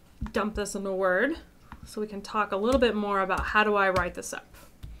 dump this into Word, so we can talk a little bit more about how do I write this up.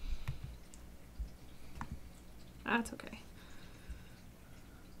 That's okay.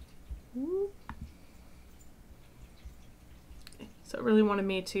 Woo. So it really wanted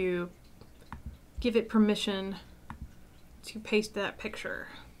me to give it permission to paste that picture.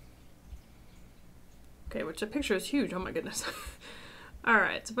 Okay, which the picture is huge, oh my goodness. All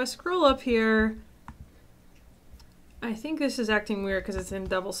right, so if I scroll up here, I think this is acting weird because it's in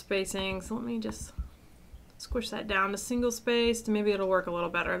double spacing, so let me just squish that down to single spaced, maybe it'll work a little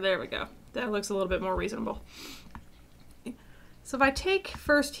better. There we go. That looks a little bit more reasonable. So if I take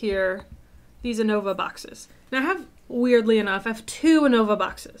first here, these ANOVA boxes. Now I have, weirdly enough, I have 2 ANOVA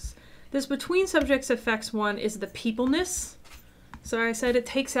boxes. This between subjects effects one is the peopleness. So I said it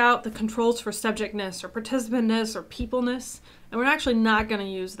takes out the controls for subjectness or participantness or peopleness, and we're actually not going to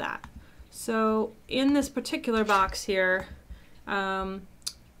use that. So in this particular box here,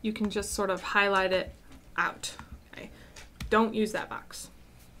 you can just sort of highlight it out. Okay? Don't use that box.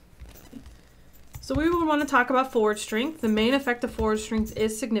 So we would want to talk about forward strength. The main effect of forward strength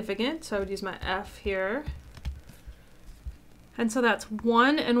is significant, so I would use my F here. And so that's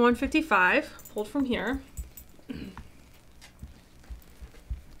 1 and 155, pulled from here.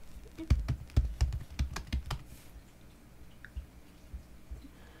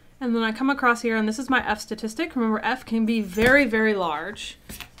 And then I come across here, and this is my F statistic. Remember, F can be very, very large,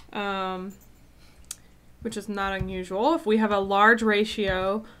 which is not unusual. If we have a large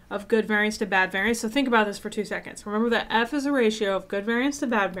ratio of good variance to bad variance, so think about this for 2 seconds. Remember that F is a ratio of good variance to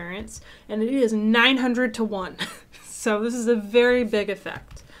bad variance, and it is 900 to 1. So this is a very big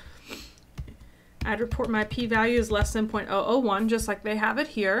effect. I'd report my p-value is less than 0.001, just like they have it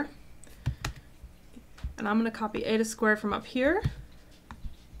here. And I'm going to copy eta squared from up here.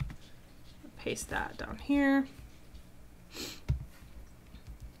 Paste that down here.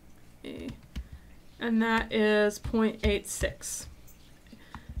 And that is 0.86.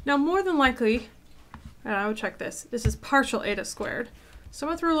 Now more than likely, and I would check this, this is partial eta squared. So I'm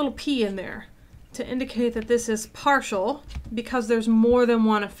going to throw a little p in there to indicate that this is partial because there's more than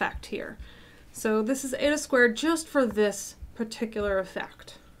one effect here. So this is eta squared just for this particular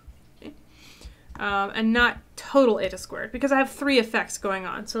effect. Okay. And not total eta squared because I have 3 effects going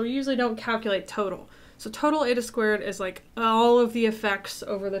on. So we usually don't calculate total. So total eta squared is like all of the effects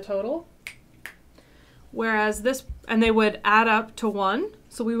over the total. Whereas this, and they would add up to 1,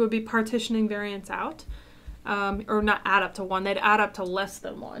 so we would be partitioning variance out. Or not add up to 1, they'd add up to less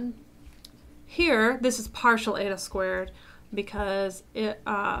than 1. Here, this is partial eta squared because it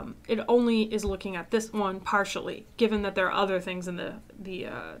only is looking at this one partially, given that there are other things in the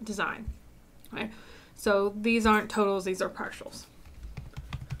design. Right? So these aren't totals, these are partials.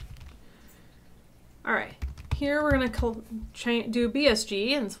 All right, here we're going to do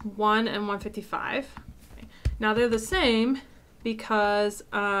BSG, and it's 1 and 155. Okay. Now they're the same because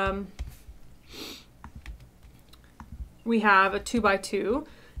we have a 2 by 2,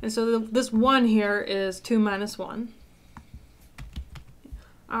 and so this 1 here is 2 minus 1.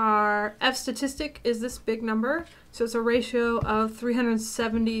 Our F statistic is this big number, so it's a ratio of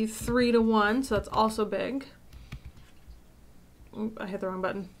 373 to 1, so that's also big. Oop, I hit the wrong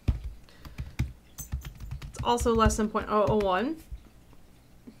button. It's also less than 0.001.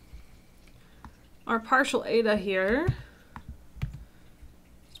 Our partial eta here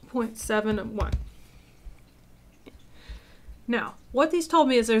is 0.71. Now, what these told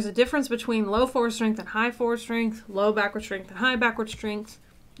me is there's a difference between low forward strength and high forward strength, low backward strength and high backward strength.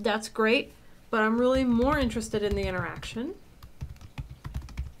 That's great, but I'm really more interested in the interaction.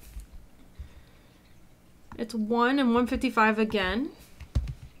 It's 1 and 155 again.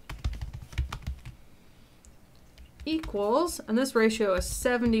 Equals, and this ratio is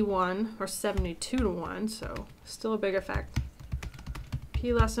 71 or 72 to 1, so still a big effect.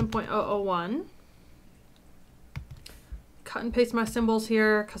 P less than 0.001. Cut and paste my symbols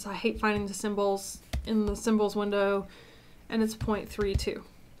here because I hate finding the symbols in the symbols window, and it's 0.32.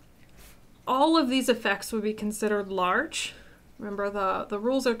 All of these effects would be considered large. Remember, the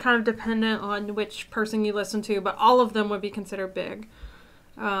rules are kind of dependent on which person you listen to, but all of them would be considered big.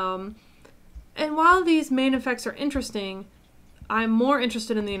 And while these main effects are interesting, I'm more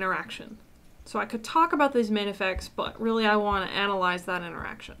interested in the interaction. So I could talk about these main effects, but really I want to analyze that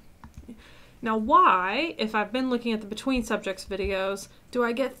interaction. Now why, if I've been looking at the between subjects videos, do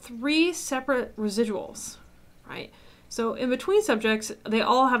I get 3 separate residuals, right? So in between subjects, they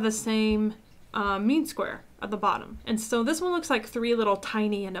all have the same mean square at the bottom. And so this one looks like 3 little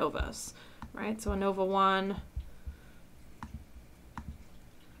tiny ANOVAs, right? So ANOVA 1,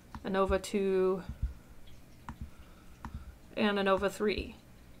 ANOVA 2, and ANOVA 3.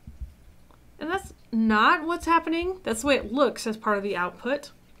 And that's not what's happening. That's the way it looks as part of the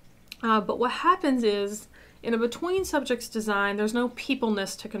output. But what happens is, in a between subjects design, there's no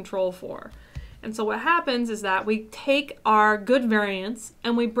peopleness to control for. And so what happens is that we take our good variance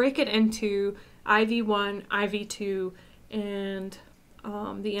and we break it into IV1, IV2, and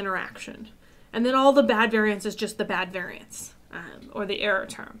the interaction. And then all the bad variance is just the bad variance, or the error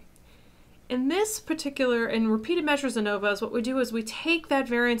term. In this particular, in repeated measures ANOVAs, what we do is we take that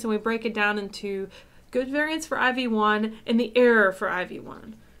variance and we break it down into good variance for IV1 and the error for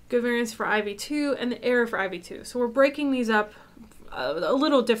IV1. Good variance for IV2 and the error for IV2. So we're breaking these up a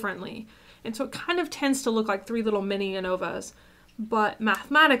little differently. And so it kind of tends to look like 3 little mini ANOVAs, but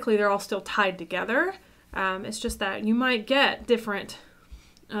mathematically they're all still tied together. It's just that you might get different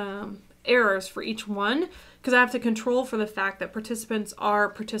errors for each one because I have to control for the fact that participants are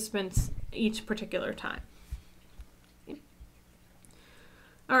participants each particular time.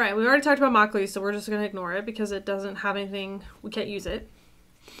 All right, we already talked about Mauchly, so we're just going to ignore it because it doesn't have anything, we can't use it.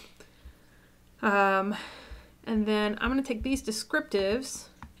 And then I'm going to take these descriptives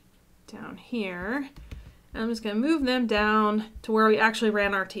down here, and I'm just going to move them down to where we actually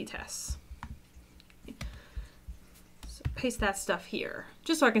ran our t-tests. So paste that stuff here,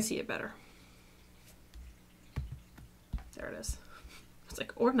 just so I can see it better. There it is. It's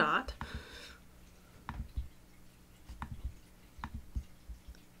like, or not.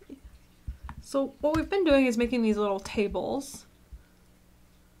 So what we've been doing is making these little tables.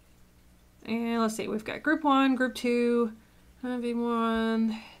 And let's see, we've got group 1, group 2,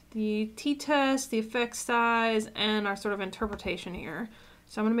 V1, the t-test, the effect size, and our sort of interpretation here.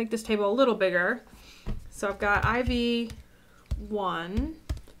 So I'm going to make this table a little bigger. So I've got IV1,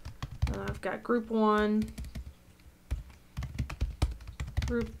 I've got group 1,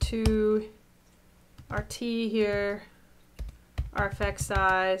 group 2, our T here, our effect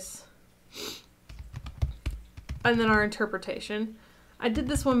size, and then our interpretation. I did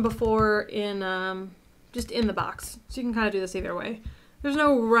this one before in just in the box, so you can kind of do this either way. There's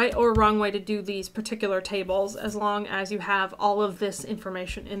no right or wrong way to do these particular tables as long as you have all of this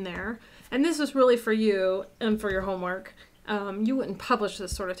information in there. And this is really for you and for your homework. You wouldn't publish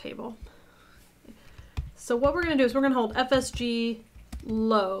this sort of table. So what we're going to do is we're going to hold FSG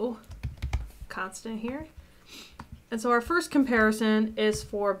low constant here. And so our first comparison is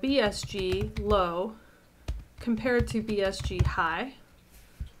for BSG low compared to BSG high.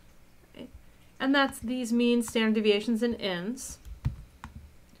 Okay. And that's these mean, standard deviations, and ends.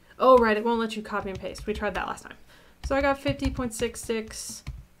 Oh, right, it won't let you copy and paste. We tried that last time. So I got 50.66,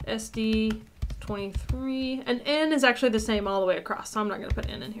 SD 23, and N is actually the same all the way across, so I'm not going to put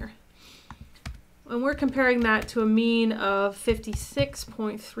N in here. And we're comparing that to a mean of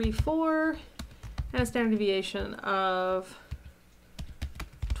 56.34 and a standard deviation of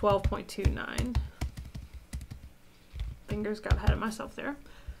 12.29. Fingers got ahead of myself there.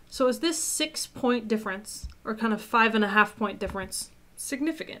 So is this 6-point difference, or kind of 5.5-point difference,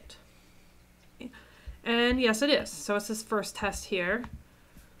 significant? And yes, it is. So it's this first test here.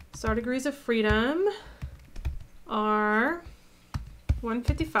 So our degrees of freedom are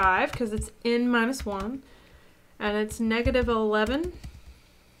 155 because it's n minus 1, and it's negative 11.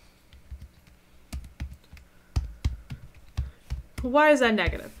 Why is that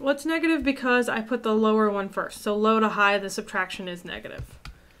negative? Well, it's negative because I put the lower one first. So low to high, the subtraction is negative.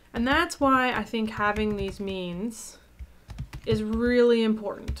 And that's why I think having these means is really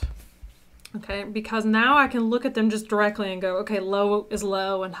important. Okay, because now I can look at them just directly and go, okay, low is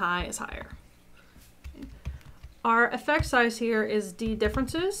low and high is higher. Okay. Our effect size here is D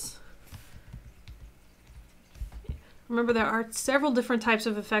differences. Remember, there are several different types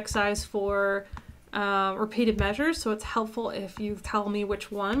of effect size for repeated measures, so it's helpful if you tell me which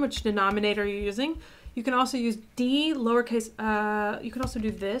denominator you're using. You can also use D lowercase, you can also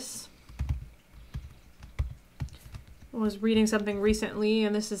do this. I was reading something recently,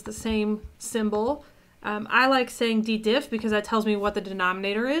 and this is the same symbol. I like saying D diff because that tells me what the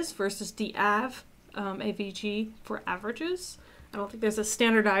denominator is versus D av, AVG for averages. I don't think there's a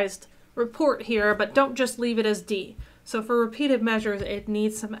standardized report here, but don't just leave it as D. So for repeated measures, it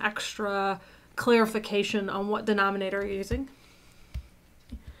needs some extra clarification on what denominator you're using.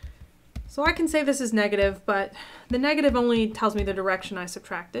 So I can say this is negative, but the negative only tells me the direction I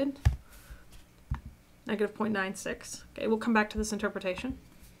subtracted. Negative 0.96. Okay, we'll come back to this interpretation.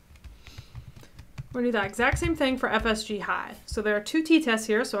 We're going to do that exact same thing for FSG high. So there are two t-tests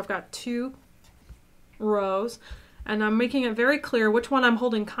here, so I've got two rows, and I'm making it very clear which one I'm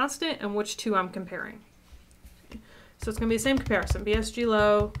holding constant and which two I'm comparing. Okay. So it's going to be the same comparison, BSG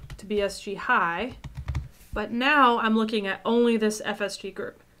low to BSG high, but now I'm looking at only this FSG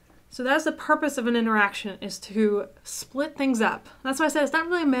group. So that's the purpose of an interaction, is to split things up. That's why I said it's not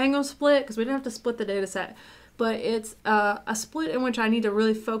really a mango split, because we didn't have to split the data set, but it's a split in which I need to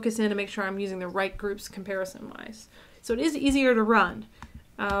really focus in to make sure I'm using the right groups comparison-wise. So it is easier to run,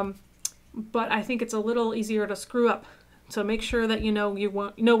 but I think it's a little easier to screw up. So make sure that you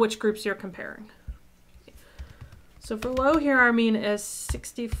know which groups you're comparing. So for low here, our mean is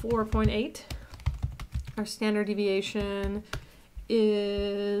 64.8. Our standard deviation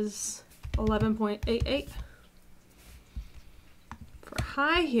is 11.88. For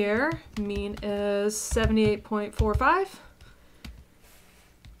high here, mean is 78.45.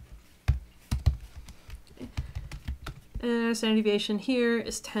 And standard deviation here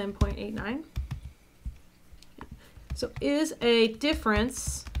is 10.89. So is a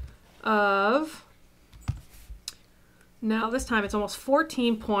difference of, now this time it's almost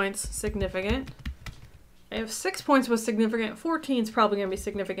 14 points significant. If 6 points was significant, 14 is probably going to be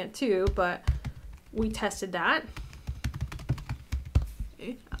significant too, but we tested that.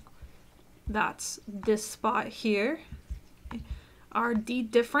 Okay. That's this spot here. Okay. Our D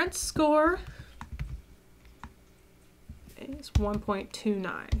difference score is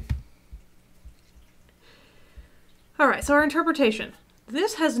 1.29. All right, so our interpretation.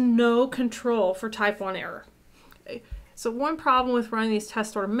 This has no control for type 1 error. Okay. So one problem with running these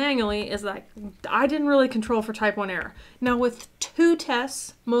tests sort of manually is that I didn't really control for type 1 error. Now with two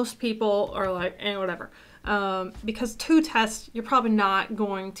tests, most people are like, whatever. Because two tests, you're probably not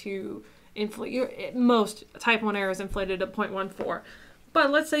going to inflate, most type 1 error is inflated at 0.14. But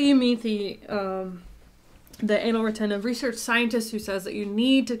let's say you meet the anal retentive research scientist who says that you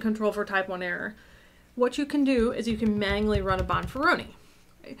need to control for type 1 error. What you can do is you can manually run a Bonferroni.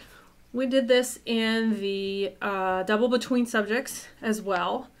 Okay? We did this in the double between subjects as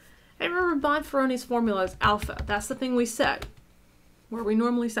well. And remember, Bonferroni's formula is alpha. That's the thing we set, where we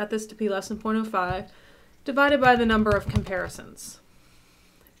normally set this to be less than 0.05, divided by the number of comparisons.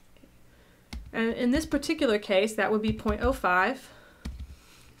 And in this particular case, that would be 0.05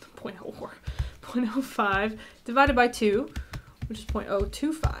 divided by 2, which is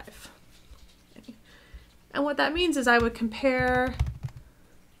 0.025. Okay. And what that means is I would compare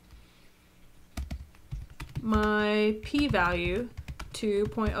my p-value to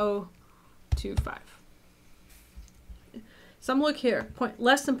 0.025 0.25. Some look here,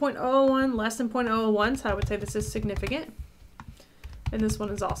 less than 0.001, less than 0.001, so I would say this is significant. And this one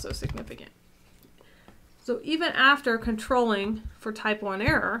is also significant. So even after controlling for type 1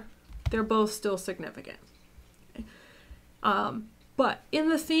 error, they're both still significant. Okay. But in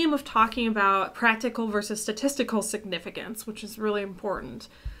the theme of talking about practical versus statistical significance, which is really important,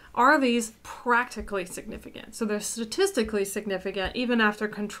 are these practically significant? So they're statistically significant even after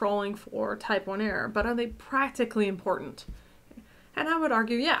controlling for type 1 error, but are they practically important? And I would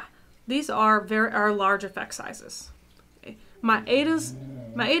argue, yeah, these are large effect sizes. Okay. My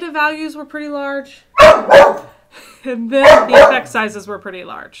eta values were pretty large, and then the effect sizes were pretty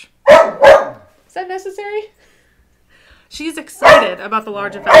large. Is that necessary? She's excited about the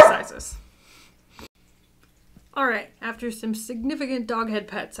large effect sizes. All right, after some significant dog head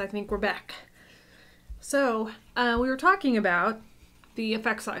pets, I think we're back. So we were talking about the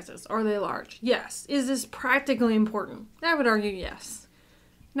effect sizes. Are they large? Yes. Is this practically important? I would argue yes.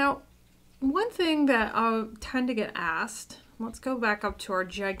 Now, one thing that I tend to get asked, let's go back up to our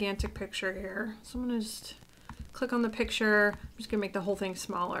gigantic picture here. So I'm going to just click on the picture. I'm just going to make the whole thing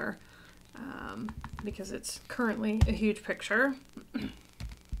smaller because it's currently a huge picture.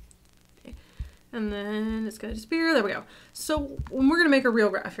 Okay. And then it's going to disappear. There we go. So we're going to make a real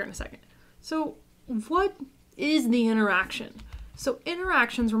graph here in a second. So what is the interaction? So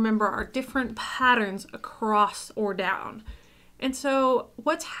interactions, remember, are different patterns across or down. And so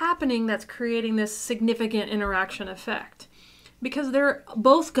what's happening that's creating this significant interaction effect? Because they're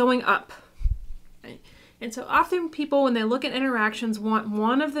both going up. Right? And so often people, when they look at interactions, want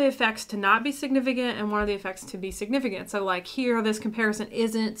one of the effects to not be significant and one of the effects to be significant. So like here, this comparison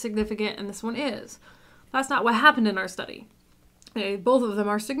isn't significant and this one is. That's not what happened in our study. Okay, both of them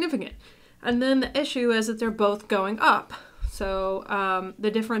are significant. And then the issue is that they're both going up. So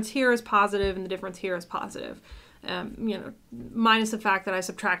the difference here is positive and the difference here is positive, minus the fact that I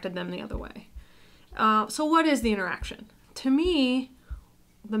subtracted them the other way. So what is the interaction? To me,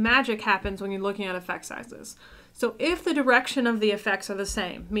 the magic happens when you're looking at effect sizes. So if the direction of the effects are the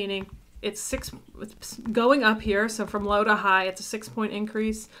same, meaning it's going up here, so from low to high, it's a 6-point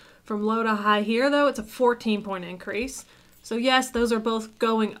increase. From low to high here, though, it's a 14-point increase. So yes, those are both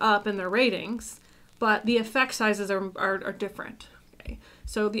going up in their ratings, but the effect sizes are different. Okay?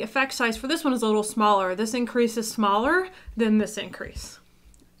 So the effect size for this one is a little smaller. This increase is smaller than this increase.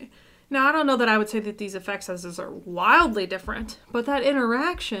 Okay? Now, I don't know that I would say that these effect sizes are wildly different, but that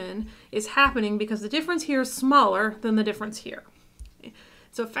interaction is happening because the difference here is smaller than the difference here. Okay?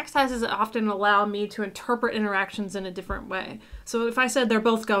 So effect sizes often allow me to interpret interactions in a different way. So if I said they're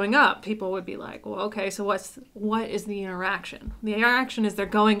both going up, people would be like, well, okay, so what is the interaction? The interaction is they're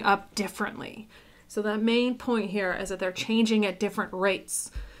going up differently. So the main point here is that they're changing at different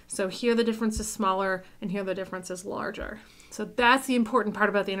rates. So here the difference is smaller and here the difference is larger. So that's the important part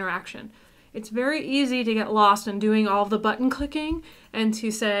about the interaction. It's very easy to get lost in doing all the button clicking and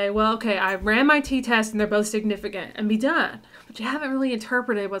to say, well, okay, I ran my t-test and they're both significant and be done. But you haven't really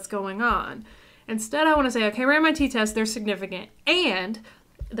interpreted what's going on. Instead, I want to say, okay, I ran my t-test, they're significant. And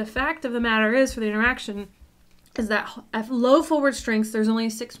the fact of the matter is for the interaction is that at low forward strengths, there's only a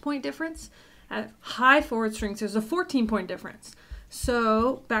 6-point difference. At high forward strengths, there's a 14-point difference.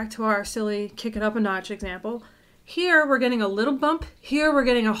 So back to our silly kick it up a notch example. Here, we're getting a little bump. Here, we're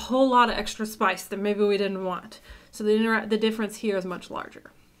getting a whole lot of extra spice that maybe we didn't want. So the difference here is much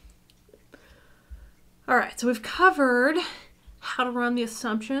larger. All right, so we've covered how to run the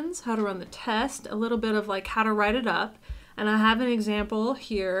assumptions, how to run the test, a little bit of like how to write it up. And I have an example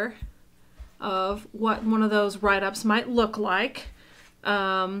here of what one of those write-ups might look like,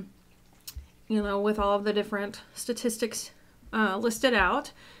 with all of the different statistics listed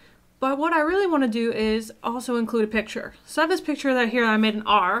out. But what I really want to do is also include a picture. So I have this picture that here I made in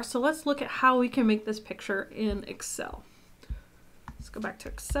R. So let's look at how we can make this picture in Excel. Let's go back to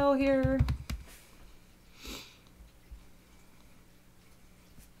Excel here.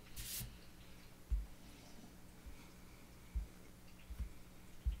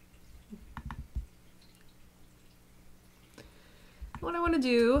 What I want to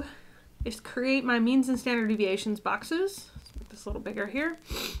do is create my means and standard deviations boxes. Let's make this a little bigger here.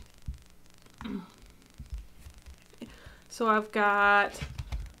 So I've got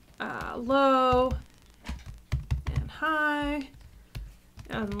low and high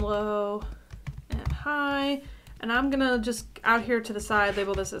and low and high, and I'm gonna just out here to the side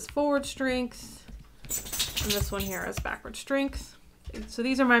label this as forward strength and this one here as backward strength. So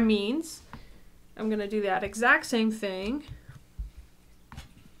these are my means. I'm gonna do that exact same thing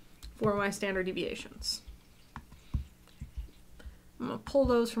for my standard deviations. I'm going to pull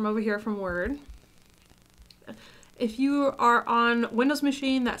those from over here from Word. If you are on Windows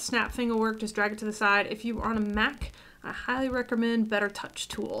machine, that snap thing will work. Just drag it to the side. If you are on a Mac, I highly recommend Better Touch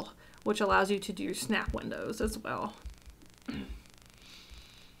tool, which allows you to do snap windows as well.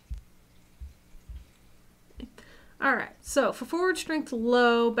 All right, so for forward strength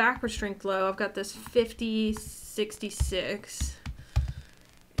low, backward strength low, I've got this 50, 66.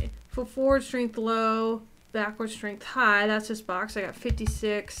 For forward strength low, backward strength high, that's this box. I got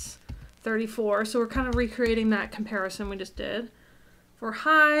 56, 34. So we're kind of recreating that comparison we just did. For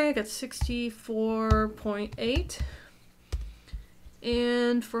high, I got 64.8.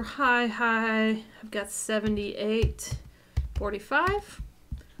 And for high, I've got 78.45.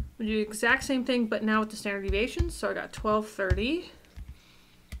 We do the exact same thing, but now with the standard deviations. So I got 1230.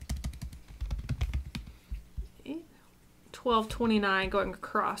 1229 going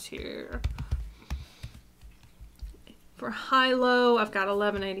across here. For high-low, I've got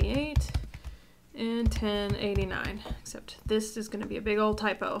 1188 and 1089, except this is going to be a big old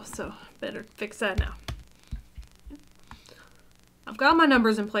typo, so better fix that now. I've got my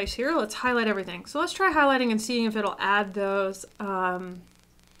numbers in place here. Let's highlight everything. So let's try highlighting and seeing if it'll add those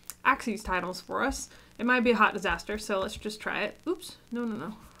axes titles for us. It might be a hot disaster, so let's just try it. Oops,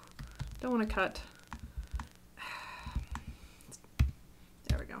 no. Don't want to cut.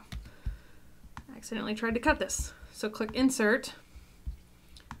 There we go. I accidentally tried to cut this. So click Insert.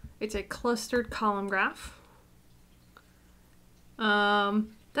 It's a clustered column graph.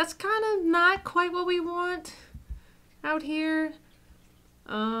 That's kind of not quite what we want out here.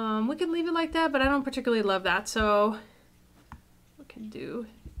 We can leave it like that, but I don't particularly love that. So what we can do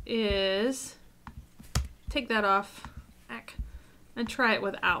is take that off and try it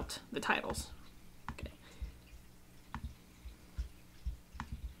without the titles.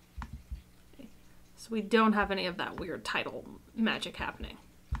 So we don't have any of that weird title magic happening.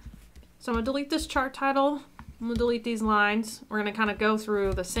 So I'm going to delete this chart title. I'm going to delete these lines. We're going to kind of go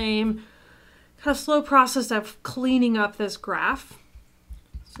through the same kind of slow process of cleaning up this graph.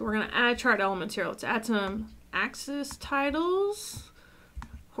 So we're going to add chart elements here. Let's add some axis titles,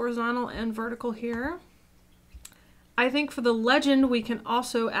 horizontal and vertical here. I think for the legend, we can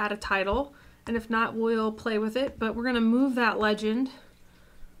also add a title. And if not, we'll play with it. But we're going to move that legend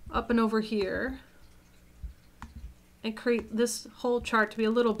up and over here and create this whole chart to be a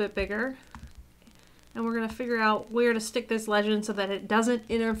little bit bigger. And we're going to figure out where to stick this legend so that it doesn't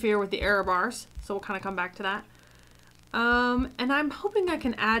interfere with the error bars. So we'll kind of come back to that. And I'm hoping I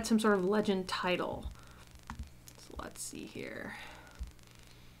can add some sort of legend title. So let's see here.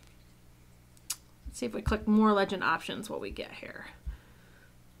 Let's see if we click more legend options, what we get here.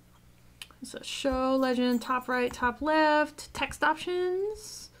 So show legend, top right, top left, text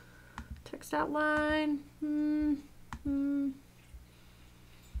options, text outline.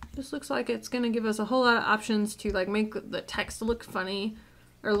 This looks like it's going to give us a whole lot of options to like make the text look funny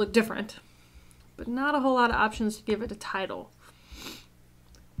or look different, but not a whole lot of options to give it a title.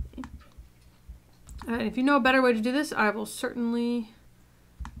 All right, if you know a better way to do this, I will certainly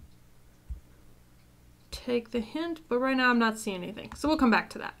take the hint, but right now I'm not seeing anything. So we'll come back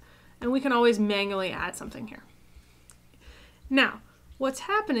to that. And we can always manually add something here. Now, what's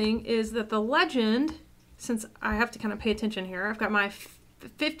happening is that the legend, since I have to kind of pay attention here, I've got my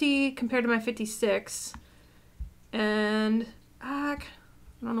 50 compared to my 56, and I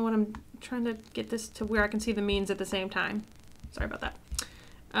don't know what I'm trying to get this to where I can see the means at the same time. Sorry about that.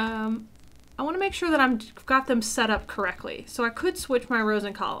 I want to make sure that I've got them set up correctly. So I could switch my rows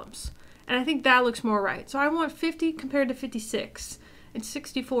and columns, and I think that looks more right. So I want 50 compared to 56 and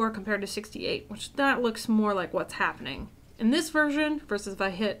 64 compared to 68, which that looks more like what's happening in this version versus if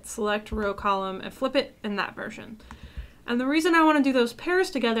I hit select row column and flip it in that version. And the reason I want to do those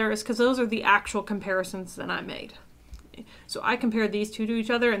pairs together is because those are the actual comparisons that I made. So I compared these two to each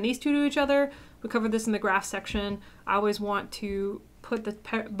other and these two to each other. We covered this in the graph section. I always want to put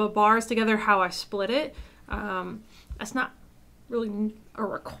the bars together how I split it. That's not really a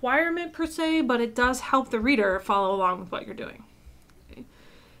requirement per se, but it does help the reader follow along with what you're doing. Okay.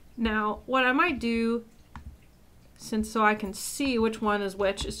 Now, what I might do, so I can see which one is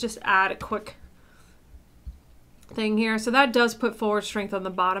which, is just add a quick thing here. So that does put forward strength on the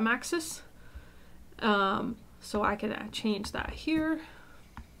bottom axis. So I could change that here.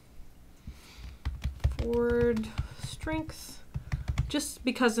 Forward strength, just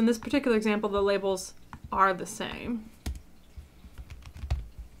because in this particular example the labels are the same.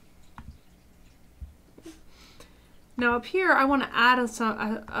 Now up here I want to add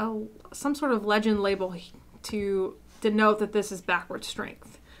some sort of legend label to denote that this is backward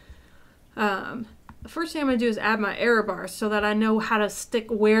strength. the first thing I'm going to do is add my error bars so that I know how to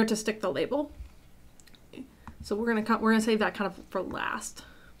where to stick the label. So we're going to save that kind of for last.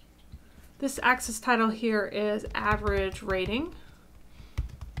 This axis title here is average rating,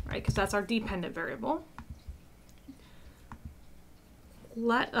 right? Because that's our dependent variable.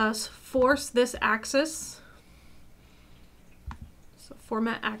 Let us force this axis. So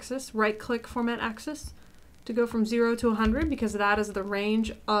format axis, right-click format axis, to go from 0 to 100 because that is the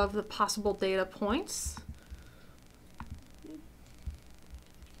range of the possible data points.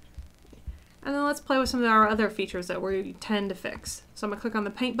 And then let's play with some of our other features that we tend to fix. So I'm going to click on the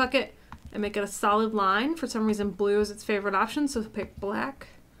paint bucket and make it a solid line. For some reason, blue is its favorite option, so pick black.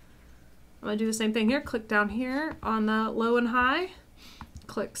 I'm going to do the same thing here. Click down here on the low and high.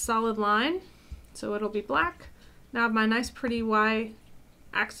 Click solid line, so it'll be black. Now I have my nice pretty Y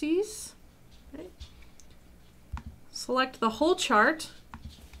axes. Okay. Select the whole chart.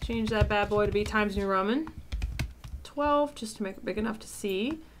 Change that bad boy to be Times New Roman 12, just to make it big enough to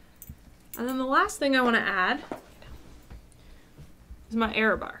see. And then the last thing I want to add is my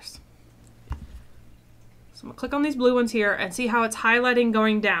error bars. So I'm going to click on these blue ones here and see how it's highlighting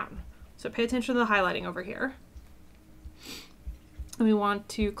going down. So pay attention to the highlighting over here. And we want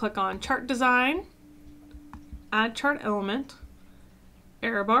to click on Chart Design, Add Chart Element,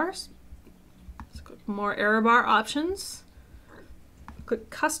 Error Bars. Let's click more error bar options. Click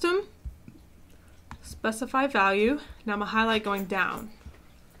Custom, Specify Value. Now my highlight going down.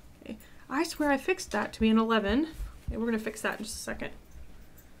 Okay. I swear I fixed that to be an 11. Okay, we're going to fix that in just a second.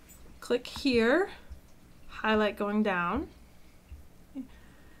 Click here, highlight going down. Okay.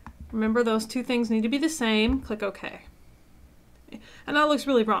 Remember, those two things need to be the same. Click OK. And that looks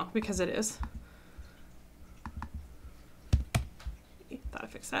really wrong because it is. Thought I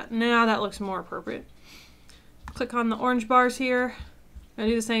fixed that. Now that looks more appropriate. Click on the orange bars here and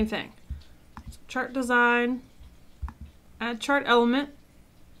do the same thing. So chart design, add chart element,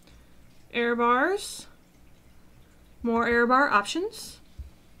 error bars, more error bar options.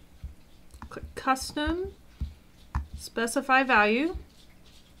 Click custom, specify value,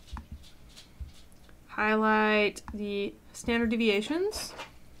 highlight the standard deviations.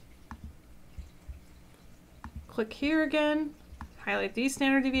 Click here again, highlight these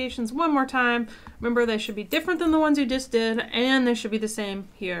standard deviations one more time. Remember, they should be different than the ones you just did, and they should be the same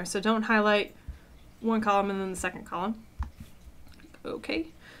here. So don't highlight one column and then the second column. Okay,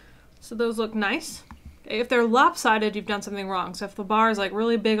 so those look nice. Okay, if they're lopsided, you've done something wrong. So if the bar is like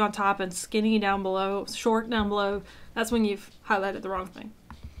really big on top and skinny down below, short down below, that's when you've highlighted the wrong thing.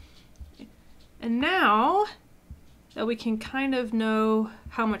 Okay. And now that we can kind of know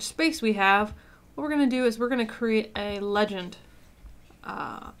how much space we have, what we're going to do is we're going to create a legend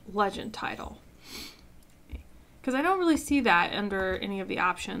title. Because I don't really see that under any of the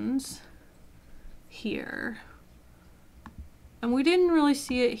options here. And we didn't really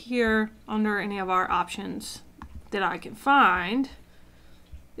see it here under any of our options that I can find,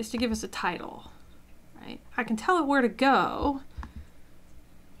 is to give us a title, right? I can tell it where to go.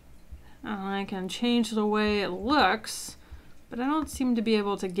 I can change the way it looks, but I don't seem to be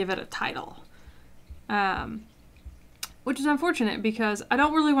able to give it a title. Which is unfortunate because I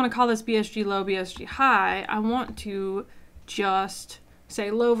don't really want to call this BSG low, BSG high. I want to just say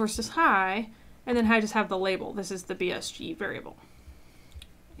low versus high, and then I just have the label. This is the BSG variable.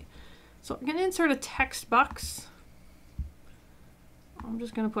 So I'm going to insert a text box. I'm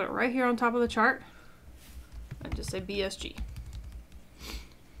just going to put it right here on top of the chart and just say BSG.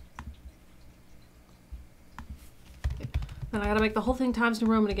 Then I got to make the whole thing Times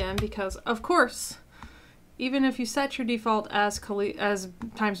New Roman again because, of course, even if you set your default as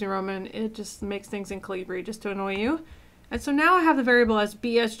Times New Roman, it just makes things in Calibri just to annoy you. And so now I have the variable as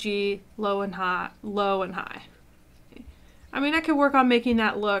BSG low and high. I mean, I could work on making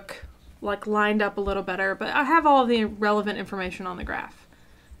that look like lined up a little better, but I have all of the relevant information on the graph.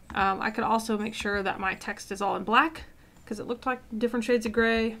 I could also make sure that my text is all in black because it looked like different shades of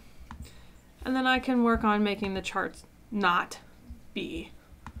gray. And then I can work on making the charts not be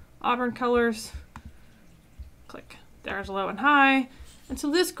auburn colors. Click, there's low and high. And so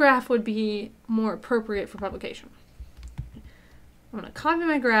this graph would be more appropriate for publication. I'm going to copy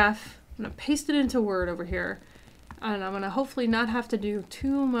my graph, I'm going to paste it into Word over here, and I'm going to hopefully not have to do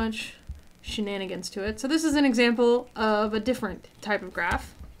too much shenanigans to it. So this is an example of a different type of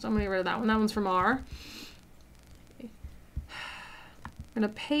graph. So I'm going to get rid of that one. That one's from R. Okay. I'm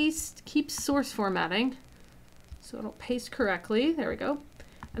going to paste, keep source formatting, so it'll paste correctly. There we go.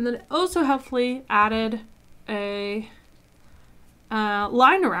 And then it also helpfully added a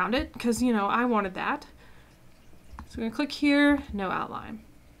line around it, because, you know, I wanted that. So I'm going to click here, no outline.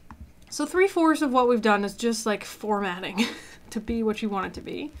 So 3/4 of what we've done is just like formatting to be what you want it to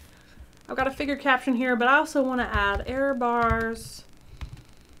be. I've got a figure caption here, but I also want to add error bars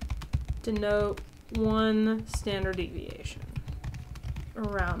denote 1 standard deviation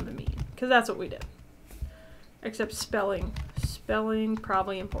around the mean, because that's what we did. Except spelling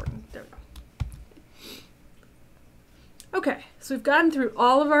probably important. There we go. Okay, so we've gotten through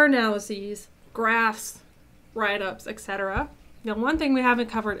all of our analyses, graphs, write-ups, etc. Now, one thing we haven't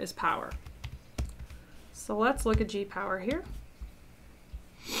covered is power. So let's look at Gpower here.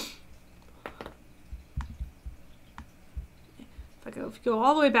 If you go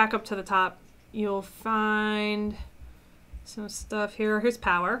all the way back up to the top, you'll find some stuff here. Here's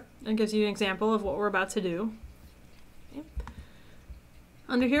power. It gives you an example of what we're about to do. Okay.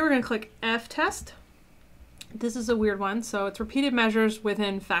 Under here, we're going to click F-test. This is a weird one, so it's repeated measures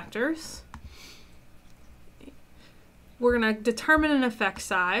within factors. We're going to determine an effect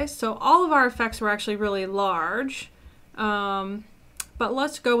size. So all of our effects were actually really large, but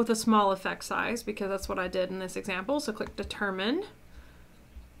let's go with a small effect size because that's what I did in this example. So click Determine,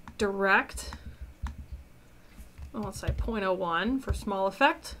 Direct, well, let's say 0.01 for small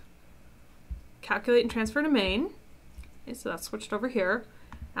effect, Calculate and Transfer to Main. Okay, so that's switched over here.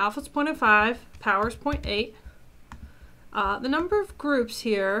 Alpha's 0.05, power's 0.8. The number of groups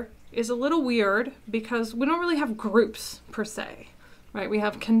here is a little weird because we don't really have groups per se, right? We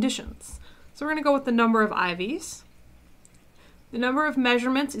have conditions. So we're going to go with the number of IVs. The number of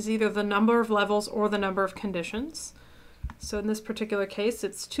measurements is either the number of levels or the number of conditions. So in this particular case,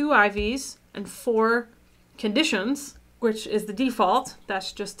 it's 2 IVs and 4 conditions, which is the default.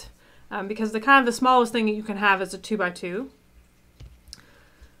 That's just because the smallest thing that you can have is a 2x2.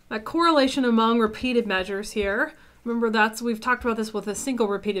 A correlation among repeated measures here. Remember, we've talked about this with the single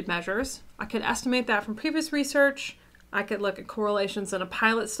repeated measures. I could estimate that from previous research. I could look at correlations in a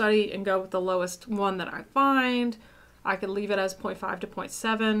pilot study and go with the lowest one that I find. I could leave it as 0.5 to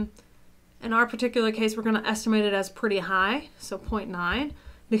 0.7. In our particular case, we're going to estimate it as pretty high, so 0.9,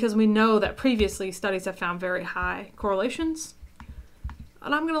 because we know that previously studies have found very high correlations.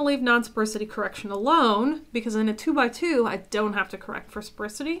 And I'm going to leave non-sphericity correction alone, because in a 2x2, I don't have to correct for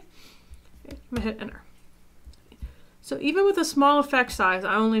sphericity. Okay, I'm going to hit enter. So even with a small effect size,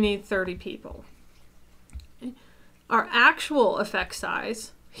 I only need 30 people. Okay. Our actual effect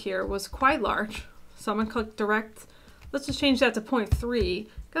size here was quite large. So I'm going to click direct. Let's just change that to 0.3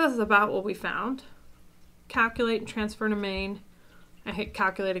 because that's about what we found. Calculate and transfer to main. I hit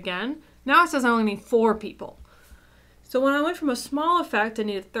calculate again. Now it says I only need 4 people. So when I went from a small effect, I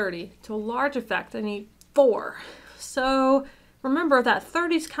needed 30, to a large effect, I need 4. So remember that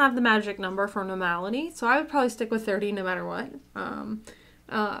 30 is kind of the magic number for normality, so I would probably stick with 30 no matter what.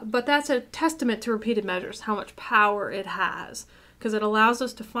 But that's a testament to repeated measures, how much power it has, because it allows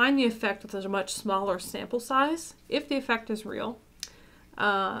us to find the effect with a much smaller sample size, if the effect is real,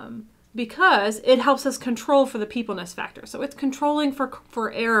 because it helps us control for the peopleness factor. So it's controlling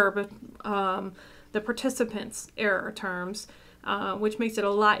for error, but the participants' error terms, which makes it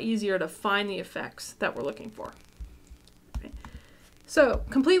a lot easier to find the effects that we're looking for. So,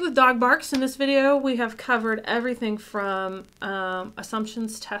 complete with dog barks. In this video, we have covered everything from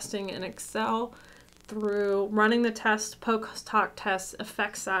assumptions testing in Excel through running the test, post-hoc tests,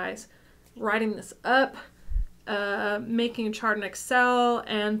 effect size, writing this up, making a chart in Excel,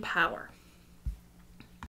 and power.